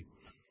history.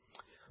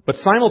 But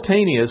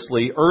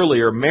simultaneously,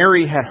 earlier,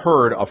 Mary had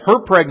heard of her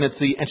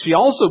pregnancy, and she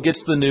also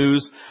gets the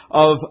news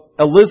of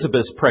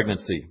Elizabeth's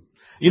pregnancy.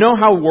 You know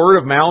how word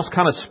of mouth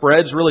kind of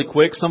spreads really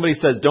quick? Somebody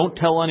says, "Don't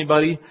tell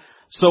anybody.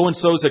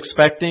 So-and-so's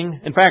expecting."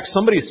 In fact,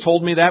 somebody's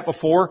told me that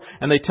before,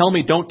 and they tell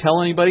me, "Don't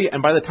tell anybody."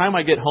 And by the time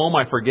I get home,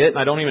 I forget, and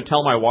I don't even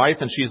tell my wife,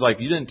 and she's like,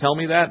 "You didn't tell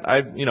me that?"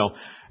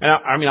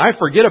 I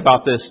forget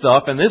about this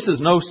stuff, and this is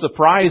no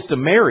surprise to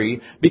Mary,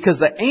 because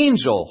the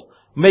angel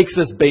makes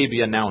this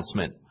baby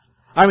announcement.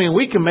 I mean,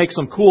 we can make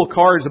some cool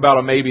cards about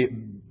a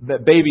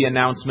baby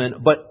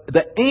announcement, but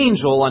the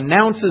angel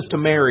announces to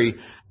Mary,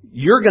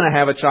 "You're going to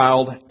have a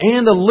child,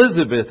 and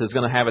Elizabeth is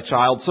going to have a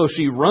child." So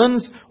she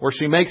runs, or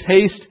she makes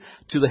haste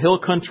to the hill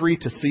country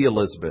to see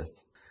Elizabeth.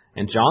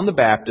 And John the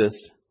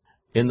Baptist,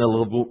 in the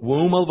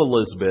womb of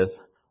Elizabeth,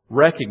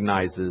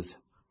 recognizes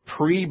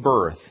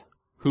pre-birth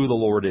who the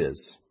Lord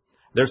is.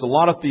 There's a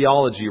lot of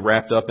theology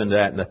wrapped up in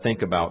that and to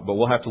think about, but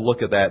we'll have to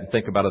look at that and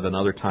think about it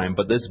another time.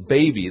 But this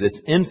baby,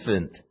 this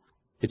infant,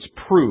 it's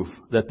proof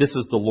that this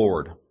is the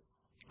Lord.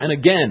 And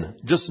again,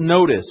 just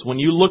notice, when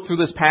you look through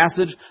this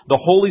passage, the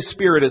Holy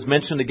Spirit is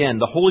mentioned again.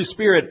 The Holy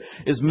Spirit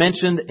is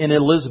mentioned in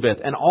Elizabeth,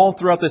 and all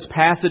throughout this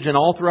passage and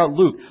all throughout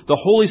Luke, the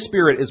Holy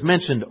Spirit is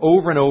mentioned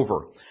over and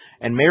over.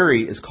 And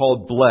Mary is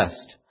called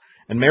blessed.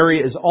 And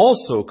Mary is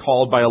also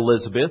called by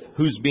Elizabeth,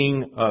 who's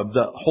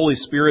the Holy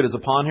Spirit is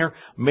upon her.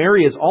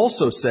 Mary is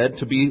also said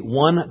to be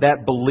one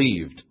that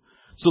believed.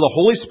 So the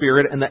Holy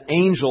Spirit and the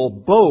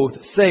angel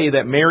both say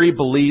that Mary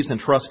believes and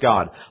trusts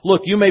God.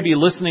 Look, you may be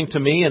listening to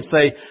me and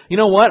say, "You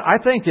know what? I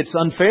think it's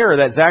unfair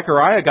that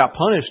Zechariah got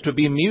punished to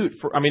be mute."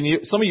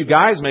 Some of you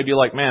guys may be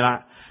like, "Man,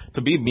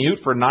 to be mute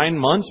for 9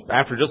 months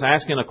after just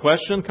asking a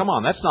question? Come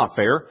on, that's not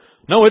fair."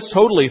 No, it's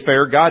totally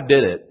fair. God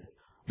did it.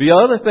 The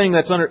other thing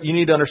you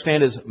need to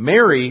understand is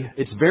Mary,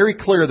 it's very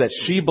clear that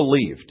she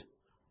believed.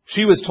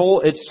 It's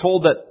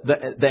told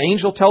that the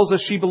angel tells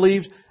us she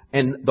believed,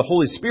 and the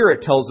Holy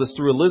Spirit tells us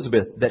through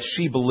Elizabeth that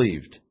she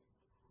believed.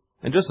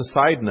 And just a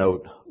side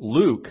note,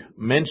 Luke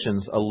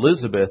mentions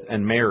Elizabeth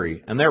and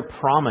Mary, and they're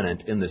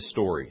prominent in this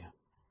story.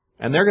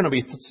 And there's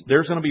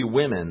going to be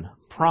women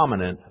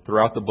prominent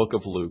throughout the book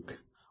of Luke,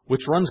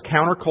 which runs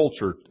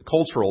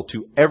countercultural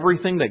to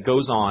everything that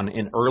goes on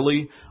in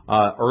early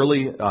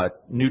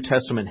New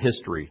Testament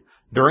history.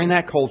 During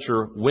that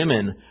culture,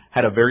 women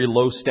had a very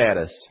low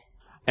status.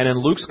 And in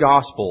Luke's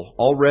gospel,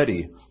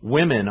 already,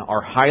 women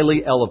are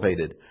highly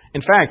elevated.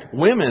 In fact,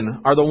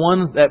 women are the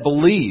ones that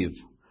believe,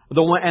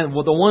 the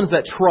ones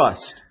that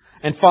trust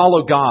and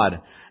follow God.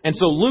 And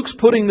so Luke's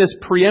putting this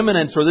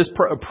preeminence, or this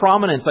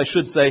prominence, I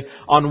should say,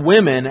 on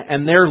women,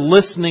 and they're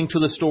listening to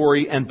the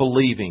story and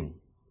believing.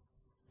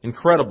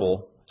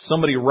 Incredible.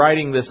 Somebody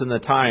writing this in the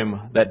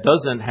time that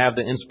doesn't have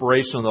the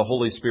inspiration of the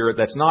Holy Spirit,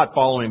 that's not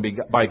following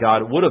by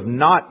God, would have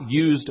not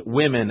used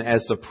women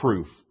as a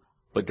proof.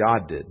 But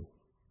God did.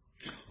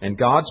 And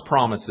God's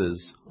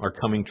promises are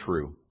coming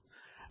true.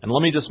 And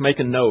let me just make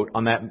a note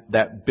on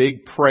that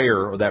big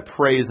prayer, or that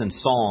praise and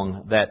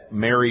song that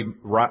Mary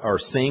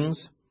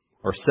sings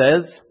or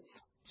says.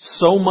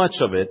 So much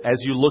of it,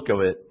 as you look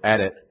at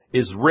it,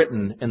 is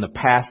written in the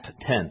past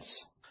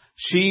tense.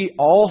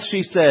 All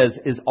she says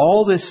is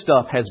all this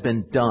stuff has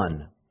been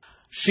done.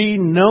 She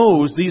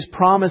knows these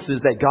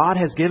promises that God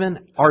has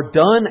given are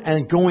done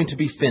and going to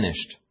be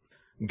finished.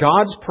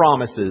 God's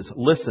promises,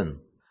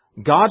 listen,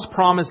 God's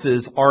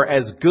promises are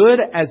as good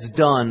as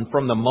done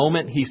from the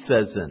moment He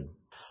says them.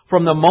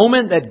 From the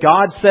moment that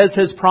God says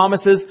His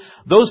promises,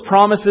 those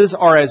promises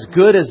are as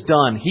good as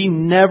done. He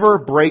never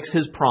breaks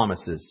His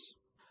promises.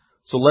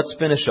 So let's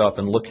finish up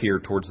and look here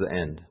towards the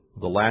end.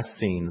 The last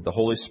scene, the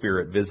Holy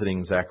Spirit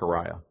visiting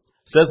Zechariah.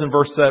 It says in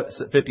verse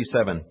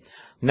 57,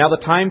 "Now the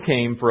time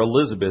came for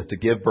Elizabeth to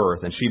give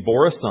birth, and she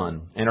bore a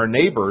son, and her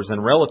neighbors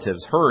and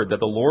relatives heard that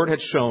the Lord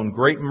had shown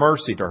great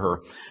mercy to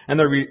her, and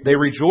they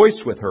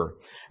rejoiced with her.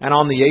 And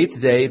on the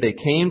 8th day they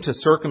came to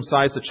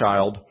circumcise the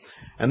child,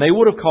 and they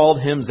would have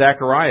called him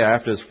Zechariah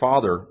after his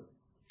father.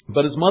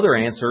 But his mother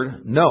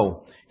answered,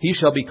 'No, he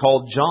shall be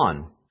called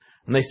John.'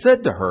 And they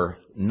said to her,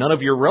 'None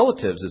of your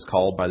relatives is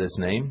called by this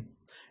name.'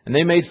 And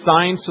they made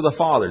signs to the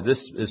father."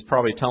 This is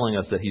probably telling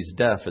us that he's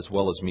deaf as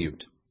well as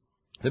mute.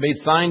 "They made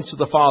signs to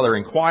the father,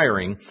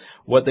 inquiring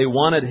what they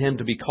wanted him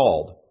to be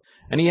called.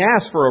 And he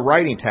asked for a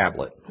writing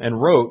tablet,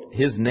 and wrote,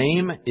 'His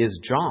name is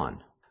John.'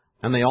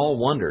 And they all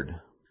wondered.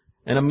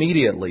 And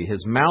immediately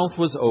his mouth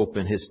was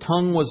open, his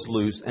tongue was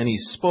loose, and he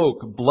spoke,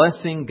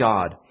 blessing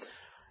God.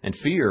 And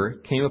fear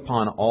came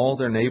upon all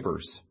their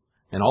neighbors.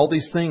 And all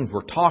these things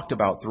were talked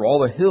about through all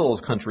the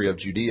hills country of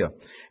Judea.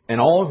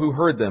 And all who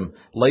heard them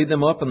laid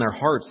them up in their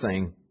hearts,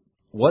 saying,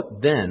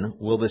 'What then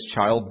will this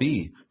child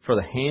be? For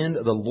the hand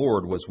of the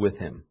Lord was with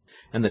him.'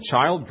 And the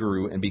child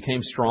grew and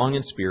became strong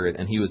in spirit,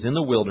 and he was in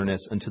the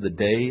wilderness unto the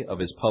day of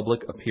his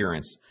public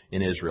appearance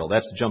in Israel."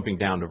 That's jumping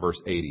down to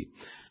verse 80.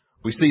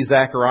 We see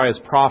Zechariah's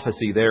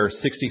prophecy there,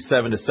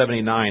 67 to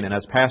 79, and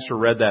as Pastor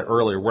read that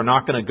earlier, we're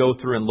not going to go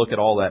through and look at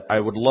all that. I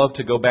would love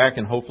to go back,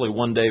 and hopefully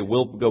one day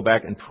we'll go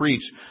back and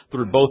preach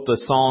through both the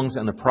songs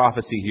and the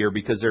prophecy here,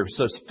 because they're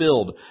so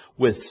filled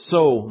with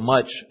so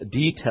much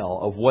detail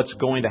of what's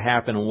going to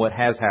happen and what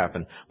has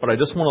happened. But I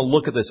just want to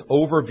look at this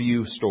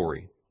overview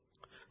story.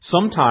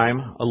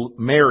 Sometime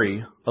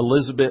Mary,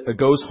 Elizabeth,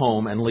 goes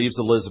home and leaves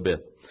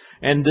Elizabeth.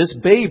 And this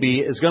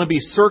baby is going to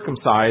be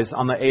circumcised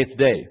on the 8th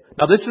day.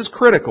 Now this is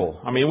critical.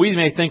 I mean, we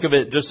may think of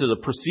it just as a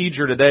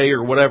procedure today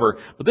or whatever,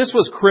 but this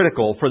was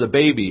critical for the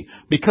baby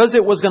because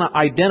it was going to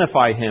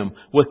identify him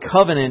with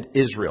covenant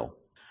Israel.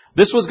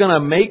 This was going to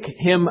make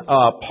him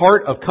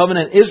part of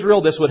covenant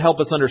Israel. This would help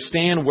us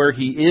understand where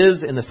he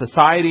is in the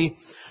society.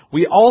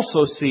 We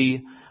also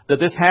see that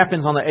this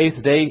happens on the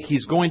 8th day.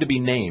 He's going to be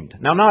named.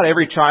 Now, not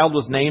every child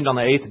was named on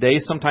the 8th day.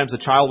 Sometimes the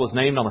child was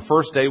named on the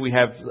first day. We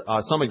have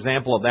some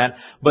example of that.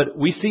 But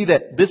we see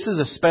that this is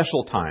a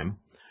special time.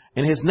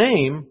 And his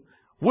name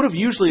would have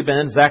usually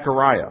been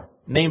Zechariah,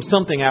 named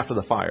something after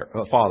the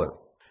father.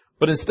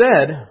 But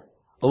instead,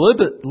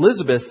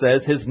 Elizabeth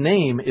says his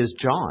name is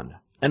John.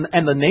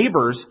 And the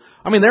neighbors,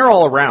 I mean, they're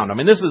all around. I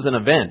mean, this is an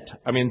event.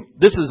 I mean,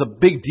 this is a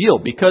big deal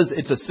because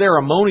it's a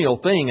ceremonial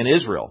thing in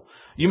Israel.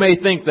 You may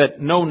think that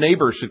no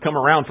neighbors should come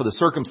around for the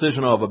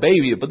circumcision of a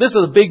baby, but this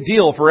is a big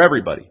deal for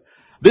everybody.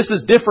 This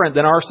is different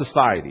than our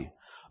society.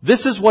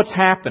 This is what's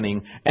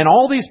happening, and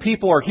all these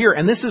people are here,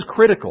 and this is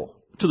critical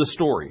to the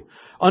story.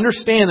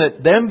 Understand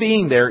that them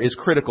being there is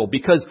critical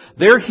because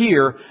they're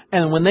here,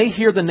 and when they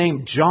hear the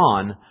name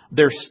John,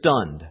 they're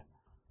stunned.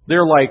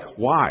 They're like,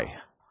 why?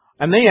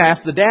 And they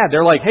ask the dad,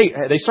 they're like, hey,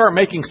 they start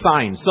making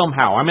signs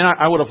somehow. I mean,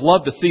 I would have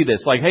loved to see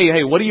this. Like,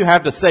 hey, what do you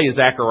have to say,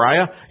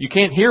 Zechariah? You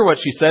can't hear what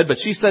she said, but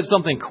she said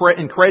something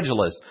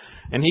incredulous.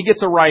 And he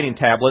gets a writing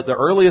tablet, the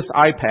earliest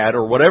iPad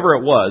or whatever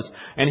it was,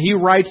 and he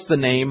writes the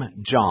name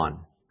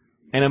John.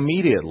 And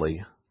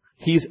immediately,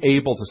 he's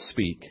able to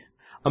speak.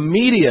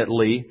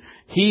 Immediately,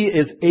 he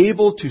is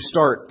able to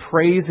start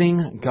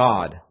praising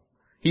God.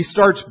 He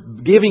starts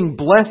giving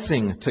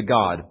blessing to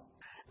God.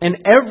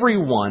 And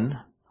everyone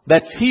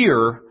that's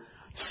here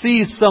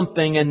sees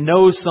something and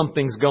knows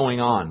something's going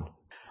on.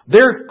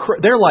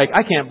 They're like,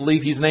 I can't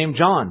believe he's named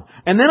John.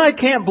 And then I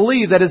can't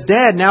believe that his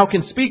dad now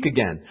can speak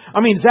again. I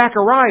mean,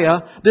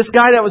 Zechariah, this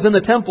guy that was in the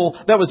temple,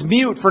 that was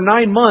mute for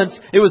 9 months,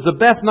 it was the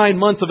best 9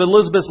 months of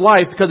Elizabeth's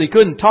life because he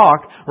couldn't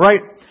talk,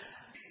 right?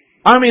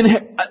 I mean,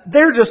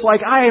 they're just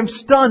like, I am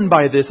stunned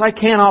by this. I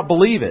cannot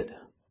believe it.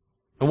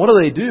 And what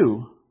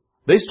do?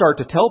 They start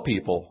to tell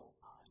people.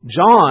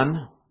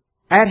 John,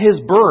 at his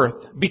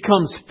birth,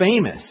 becomes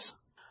famous.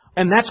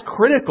 And that's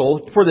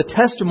critical for the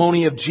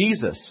testimony of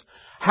Jesus.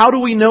 How do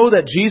we know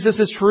that Jesus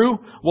is true?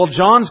 Well,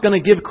 John's going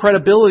to give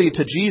credibility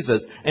to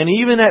Jesus. And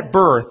even at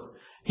birth,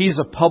 he's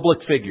a public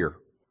figure.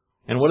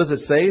 And what does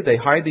it say? They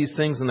hide these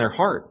things in their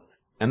heart.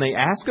 And they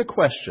ask a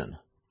question.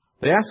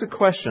 They ask a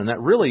question that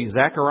really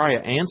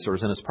Zechariah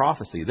answers in his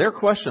prophecy. Their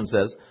question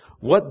says,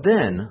 what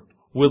then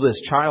will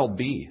this child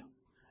be?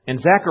 And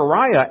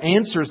Zechariah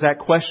answers that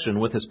question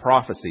with his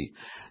prophecy.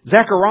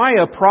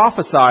 Zechariah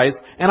prophesies,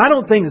 and I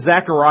don't think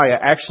Zechariah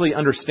actually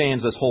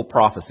understands this whole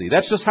prophecy.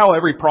 That's just how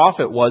every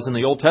prophet was in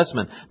the Old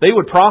Testament. They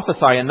would prophesy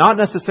and not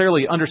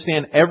necessarily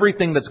understand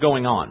everything that's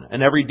going on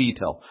and every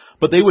detail.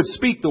 But they would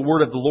speak the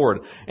word of the Lord.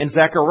 And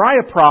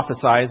Zechariah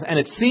prophesies, and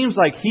it seems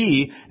like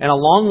he, and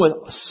along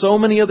with so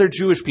many other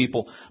Jewish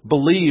people,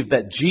 believe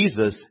that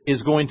Jesus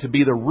is going to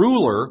be the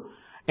ruler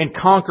and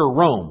conquer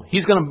Rome.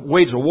 He's going to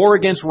wage a war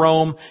against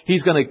Rome.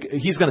 He's going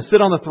to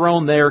sit on the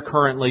throne there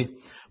currently.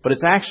 But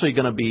it's actually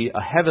going to be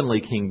a heavenly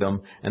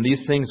kingdom, and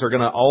these things are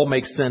going to all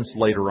make sense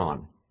later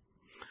on.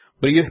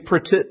 But he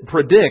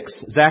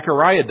predicts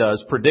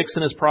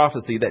in his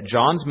prophecy that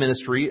John's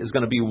ministry is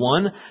going to be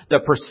one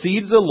that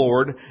precedes the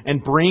Lord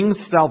and brings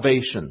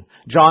salvation.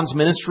 John's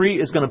ministry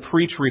is going to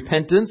preach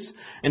repentance,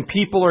 and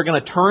people are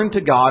going to turn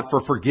to God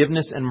for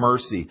forgiveness and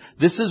mercy.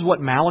 This is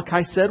what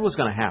Malachi said was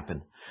going to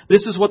happen.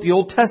 This is what the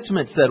Old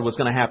Testament said was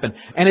going to happen,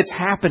 and it's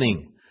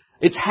happening.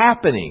 It's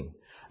happening.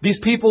 These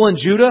people in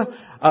Judea,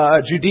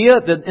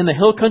 in the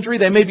hill country,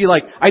 they may be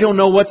like, I don't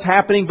know what's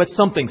happening, but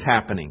something's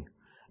happening.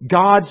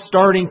 God's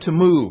starting to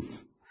move.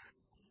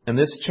 And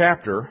this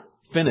chapter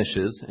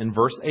finishes in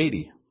verse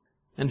 80.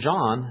 And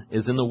John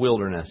is in the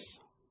wilderness.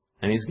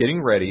 And he's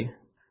getting ready.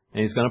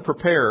 And he's going to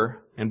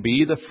prepare and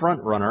be the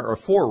front runner or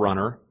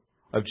forerunner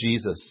of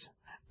Jesus.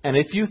 And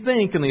if you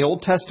think in the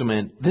Old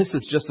Testament, this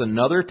is just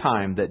another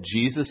time that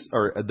Jesus,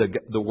 or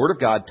the Word of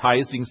God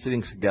ties these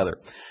things together.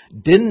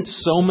 Didn't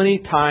so many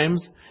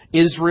times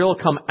Israel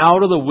come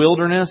out of the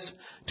wilderness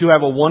to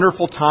have a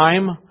wonderful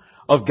time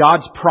of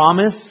God's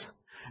promise?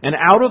 And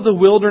out of the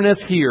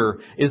wilderness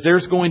here is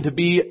there's going to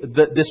be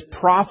this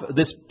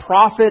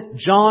prophet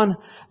John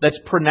that's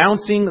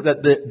pronouncing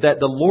that the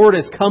Lord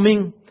is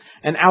coming.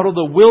 And out of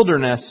the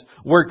wilderness,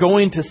 we're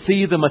going to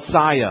see the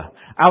Messiah.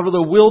 Out of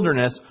the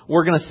wilderness,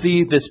 we're going to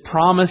see this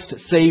promised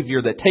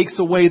Savior that takes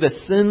away the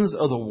sins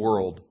of the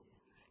world.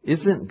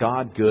 Isn't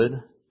God good?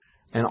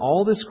 And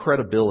all this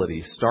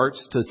credibility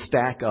starts to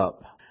stack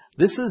up.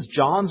 This is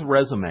John's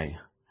resume.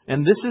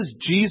 And this is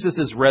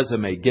Jesus'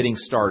 resume getting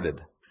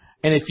started.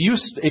 And if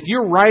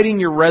you're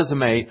writing your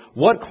resume,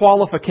 what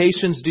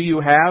qualifications do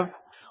you have?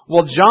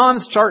 Well,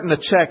 John's starting to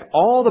check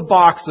all the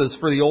boxes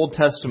for the Old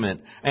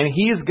Testament, and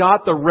he's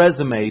got the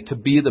resume to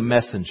be the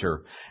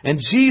messenger.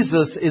 And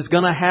Jesus is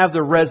going to have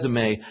the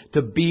resume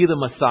to be the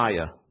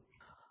Messiah.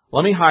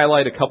 Let me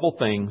highlight a couple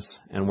things,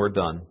 and we're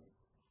done.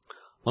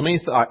 Let me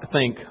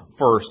think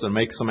first and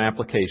make some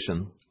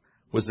application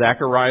with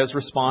Zechariah's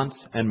response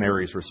and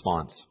Mary's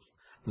response.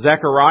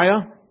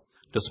 Zechariah,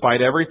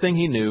 despite everything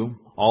he knew,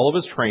 all of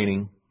his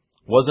training,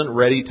 wasn't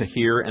ready to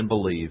hear and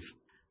believe.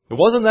 It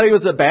wasn't that he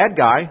was a bad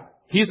guy.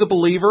 He's a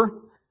believer.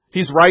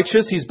 He's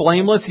righteous. He's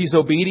blameless. He's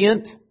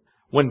obedient.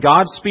 When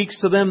God speaks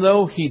to them,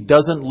 though, he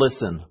doesn't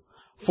listen.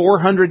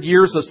 400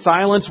 years of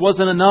silence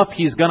wasn't enough.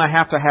 He's going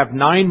to have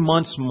 9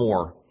 months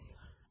more.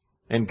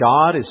 And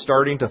God is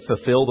starting to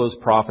fulfill those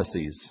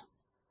prophecies.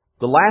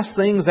 The last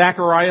thing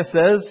Zechariah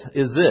says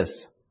is this,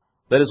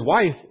 that his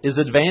wife is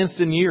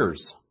advanced in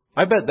years.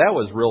 I bet that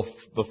was real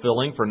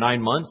fulfilling for 9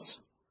 months.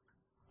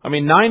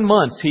 9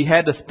 months he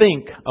had to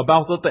think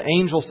about what the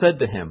angel said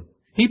to him.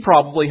 He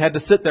probably had to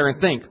sit there and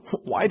think,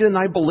 why didn't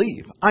I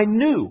believe? I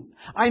know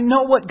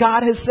what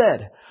God has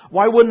said.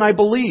 Why wouldn't I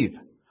believe?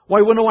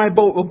 Why wouldn't I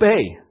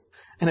obey?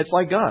 And it's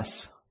like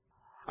us.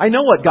 I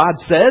know what God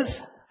says.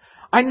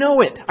 I know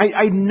it.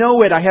 I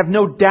know it. I have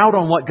no doubt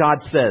on what God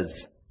says.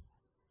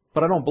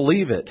 But I don't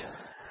believe it.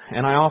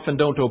 And I often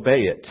don't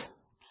obey it.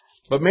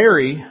 But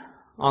Mary,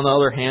 on the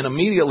other hand,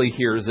 immediately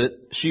hears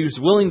it. She's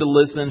willing to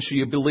listen.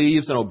 She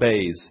believes and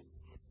obeys.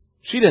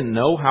 She didn't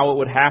know how it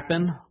would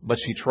happen, but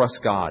she trusts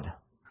God.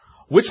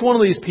 Which one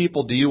of these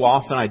people do you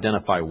often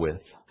identify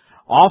with?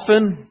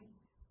 Often,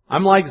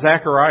 I'm like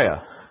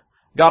Zechariah.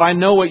 God, I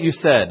know what you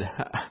said.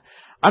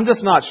 I'm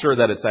just not sure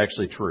that it's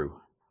actually true.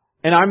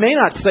 And I may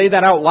not say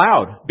that out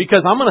loud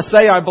because I'm going to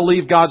say I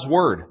believe God's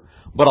word.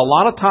 But a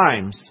lot of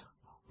times,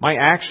 my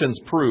actions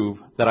prove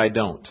that I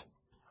don't.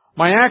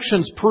 My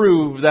actions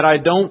prove that I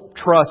don't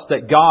trust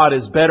that God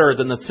is better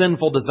than the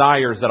sinful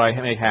desires that I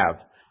may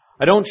have.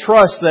 I don't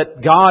trust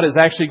that God is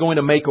actually going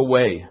to make a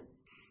way.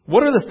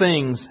 What are the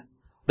things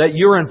that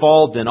you're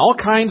involved in? All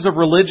kinds of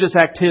religious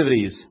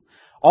activities.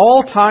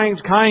 All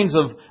kinds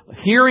of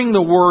hearing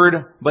the word,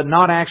 but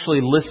not actually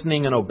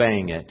listening and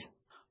obeying it.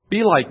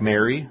 Be like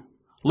Mary.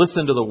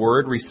 Listen to the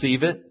word,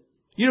 receive it.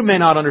 You may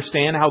not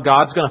understand how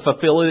God's going to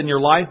fulfill it in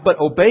your life, but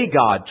obey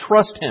God.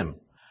 Trust Him.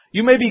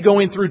 You may be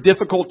going through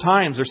difficult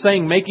times or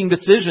making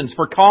decisions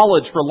for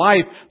college, for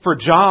life, for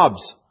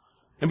jobs.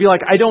 And be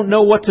like, I don't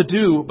know what to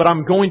do, but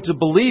I'm going to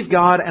believe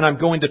God and I'm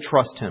going to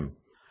trust Him.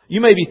 You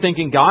may be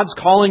thinking God's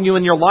calling you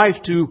in your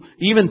life to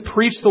even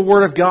preach the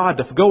Word of God,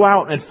 to go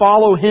out and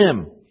follow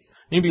Him.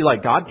 You'd be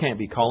like, God can't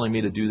be calling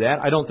me to do that.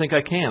 I don't think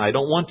I can. I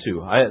don't want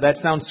to. That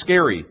sounds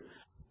scary.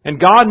 And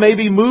God may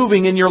be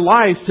moving in your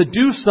life to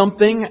do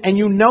something and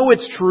you know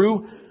it's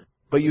true,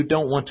 but you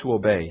don't want to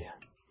obey.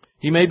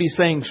 He may be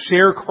saying,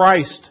 share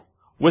Christ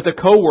with a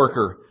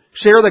coworker.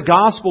 Share the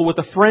gospel with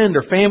a friend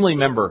or family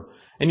member.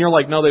 And you're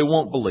like, no, they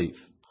won't believe.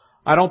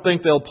 I don't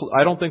think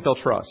they'll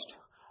trust.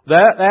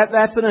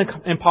 That's an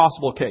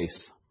impossible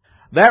case.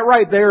 That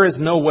right there is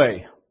no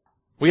way.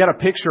 We had a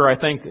picture, I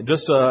think,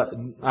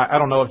 I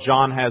don't know if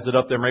John has it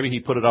up there. Maybe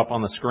he put it up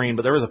on the screen,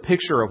 but there was a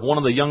picture of one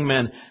of the young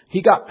men.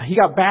 He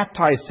got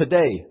baptized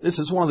today. This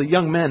is one of the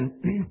young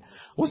men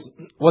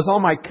was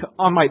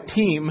on my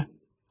team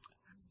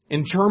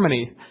in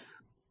Germany.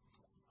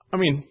 I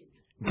mean,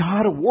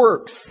 God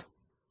works.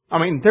 I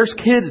mean, there's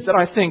kids that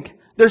I think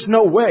there's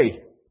no way.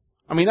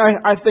 I mean,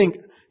 I think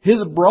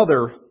his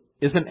brother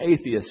is an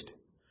atheist.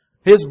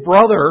 His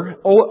brother,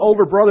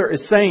 older brother,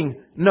 is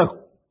saying, no,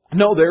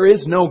 there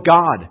is no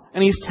God.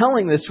 And he's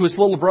telling this to his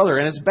little brother,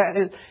 and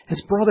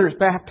his brother is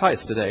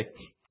baptized today.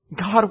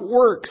 God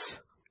works.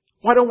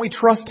 Why don't we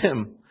trust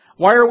Him?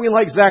 Why are we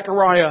like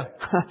Zechariah?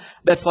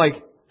 That's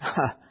like,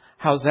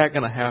 how's that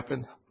going to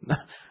happen?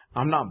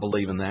 I'm not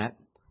believing that.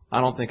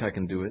 I don't think I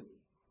can do it.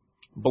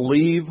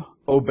 Believe,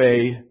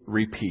 obey,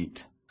 repeat.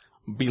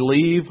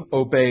 Believe,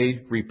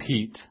 obey,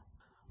 repeat.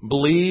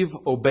 Believe,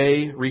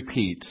 obey,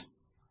 repeat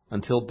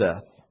until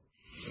death.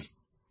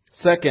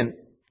 Second,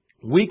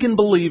 we can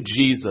believe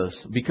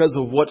Jesus because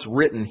of what's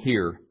written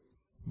here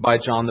by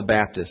John the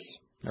Baptist,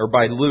 or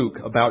by Luke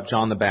about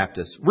John the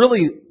Baptist.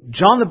 Really,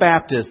 John the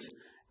Baptist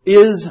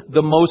is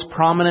the most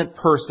prominent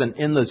person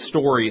in the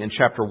story in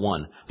chapter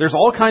 1. There's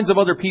all kinds of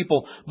other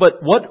people, but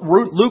what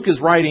Luke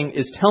is writing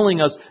is telling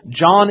us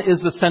John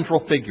is the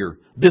central figure.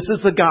 This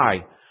is the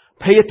guy.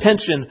 Pay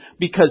attention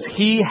because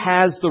he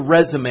has the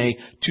resume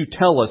to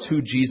tell us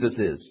who Jesus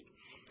is.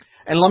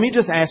 And let me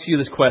just ask you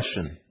this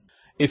question.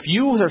 If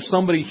you are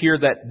somebody here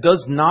that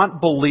does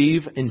not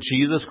believe in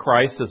Jesus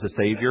Christ as a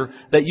Savior,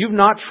 that you've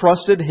not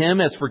trusted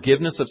Him as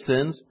forgiveness of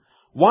sins,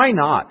 why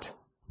not?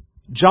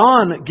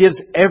 John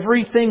gives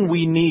everything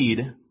we need.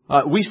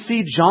 We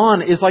see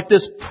John is like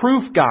this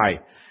proof guy.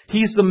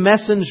 He's the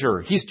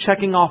messenger. He's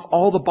checking off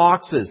all the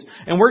boxes.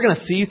 And we're going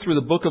to see through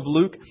the book of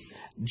Luke,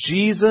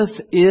 Jesus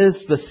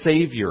is the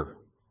Savior.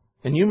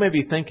 And you may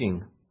be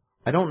thinking,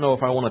 I don't know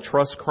if I want to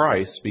trust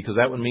Christ because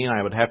that would mean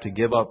I would have to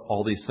give up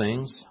all these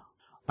things.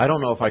 I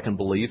don't know if I can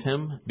believe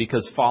Him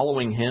because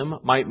following Him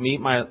might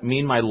mean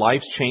my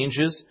life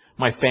changes.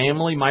 My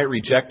family might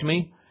reject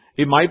me.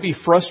 It might be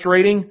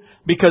frustrating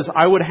because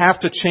I would have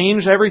to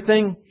change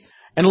everything.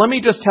 And let me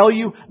just tell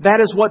you,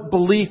 that is what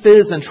belief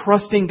is and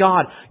trusting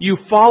God. You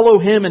follow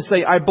Him and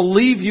say, I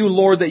believe You,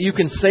 Lord, that You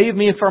can save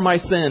me from my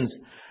sins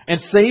and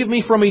save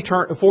me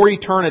for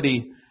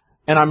eternity.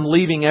 And I'm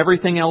leaving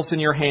everything else in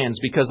Your hands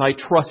because I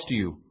trust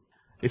You.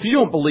 If you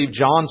don't believe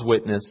John's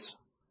witness,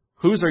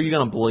 whose are you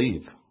going to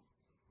believe?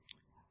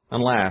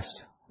 And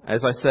last,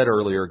 as I said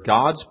earlier,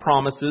 God's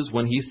promises,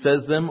 when He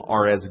says them,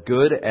 are as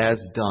good as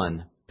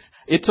done.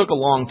 It took a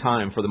long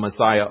time for the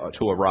Messiah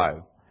to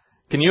arrive.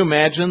 Can you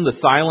imagine the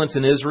silence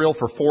in Israel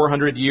for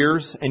 400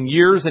 years? And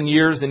years and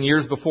years and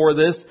years before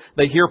this,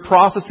 they hear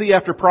prophecy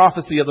after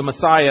prophecy of the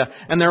Messiah,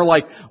 and they're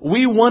like,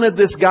 we wanted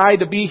this guy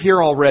to be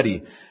here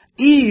already.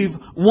 Eve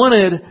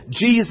wanted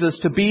Jesus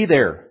to be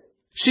there.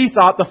 She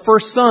thought her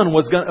first son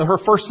was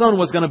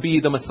going to be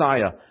the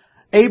Messiah.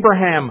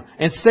 Abraham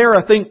and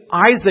Sarah think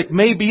Isaac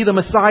may be the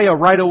Messiah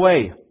right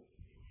away.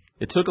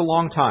 It took a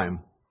long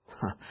time,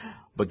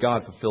 but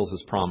God fulfills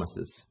His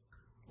promises.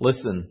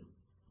 Listen,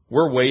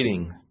 we're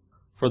waiting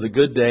for the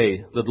good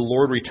day that the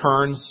Lord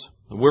returns.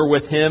 We're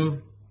with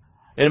Him.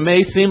 And it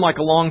may seem like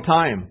a long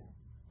time.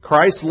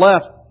 Christ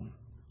left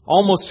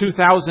almost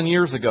 2,000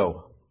 years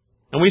ago.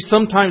 And we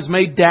sometimes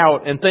may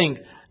doubt and think,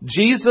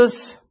 Jesus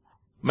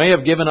may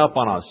have given up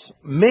on us.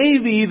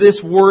 Maybe this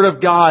Word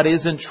of God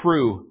isn't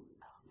true.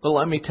 But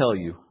let me tell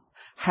you,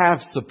 have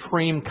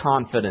supreme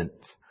confidence.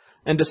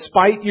 And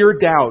despite your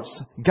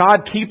doubts,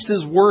 God keeps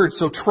His word,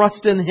 so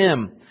trust in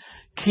Him.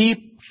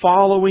 Keep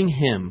following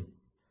Him.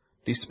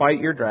 Despite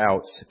your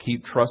doubts,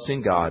 keep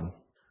trusting God,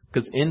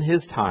 because in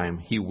His time,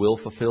 He will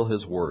fulfill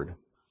His word.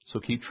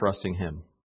 So keep trusting Him.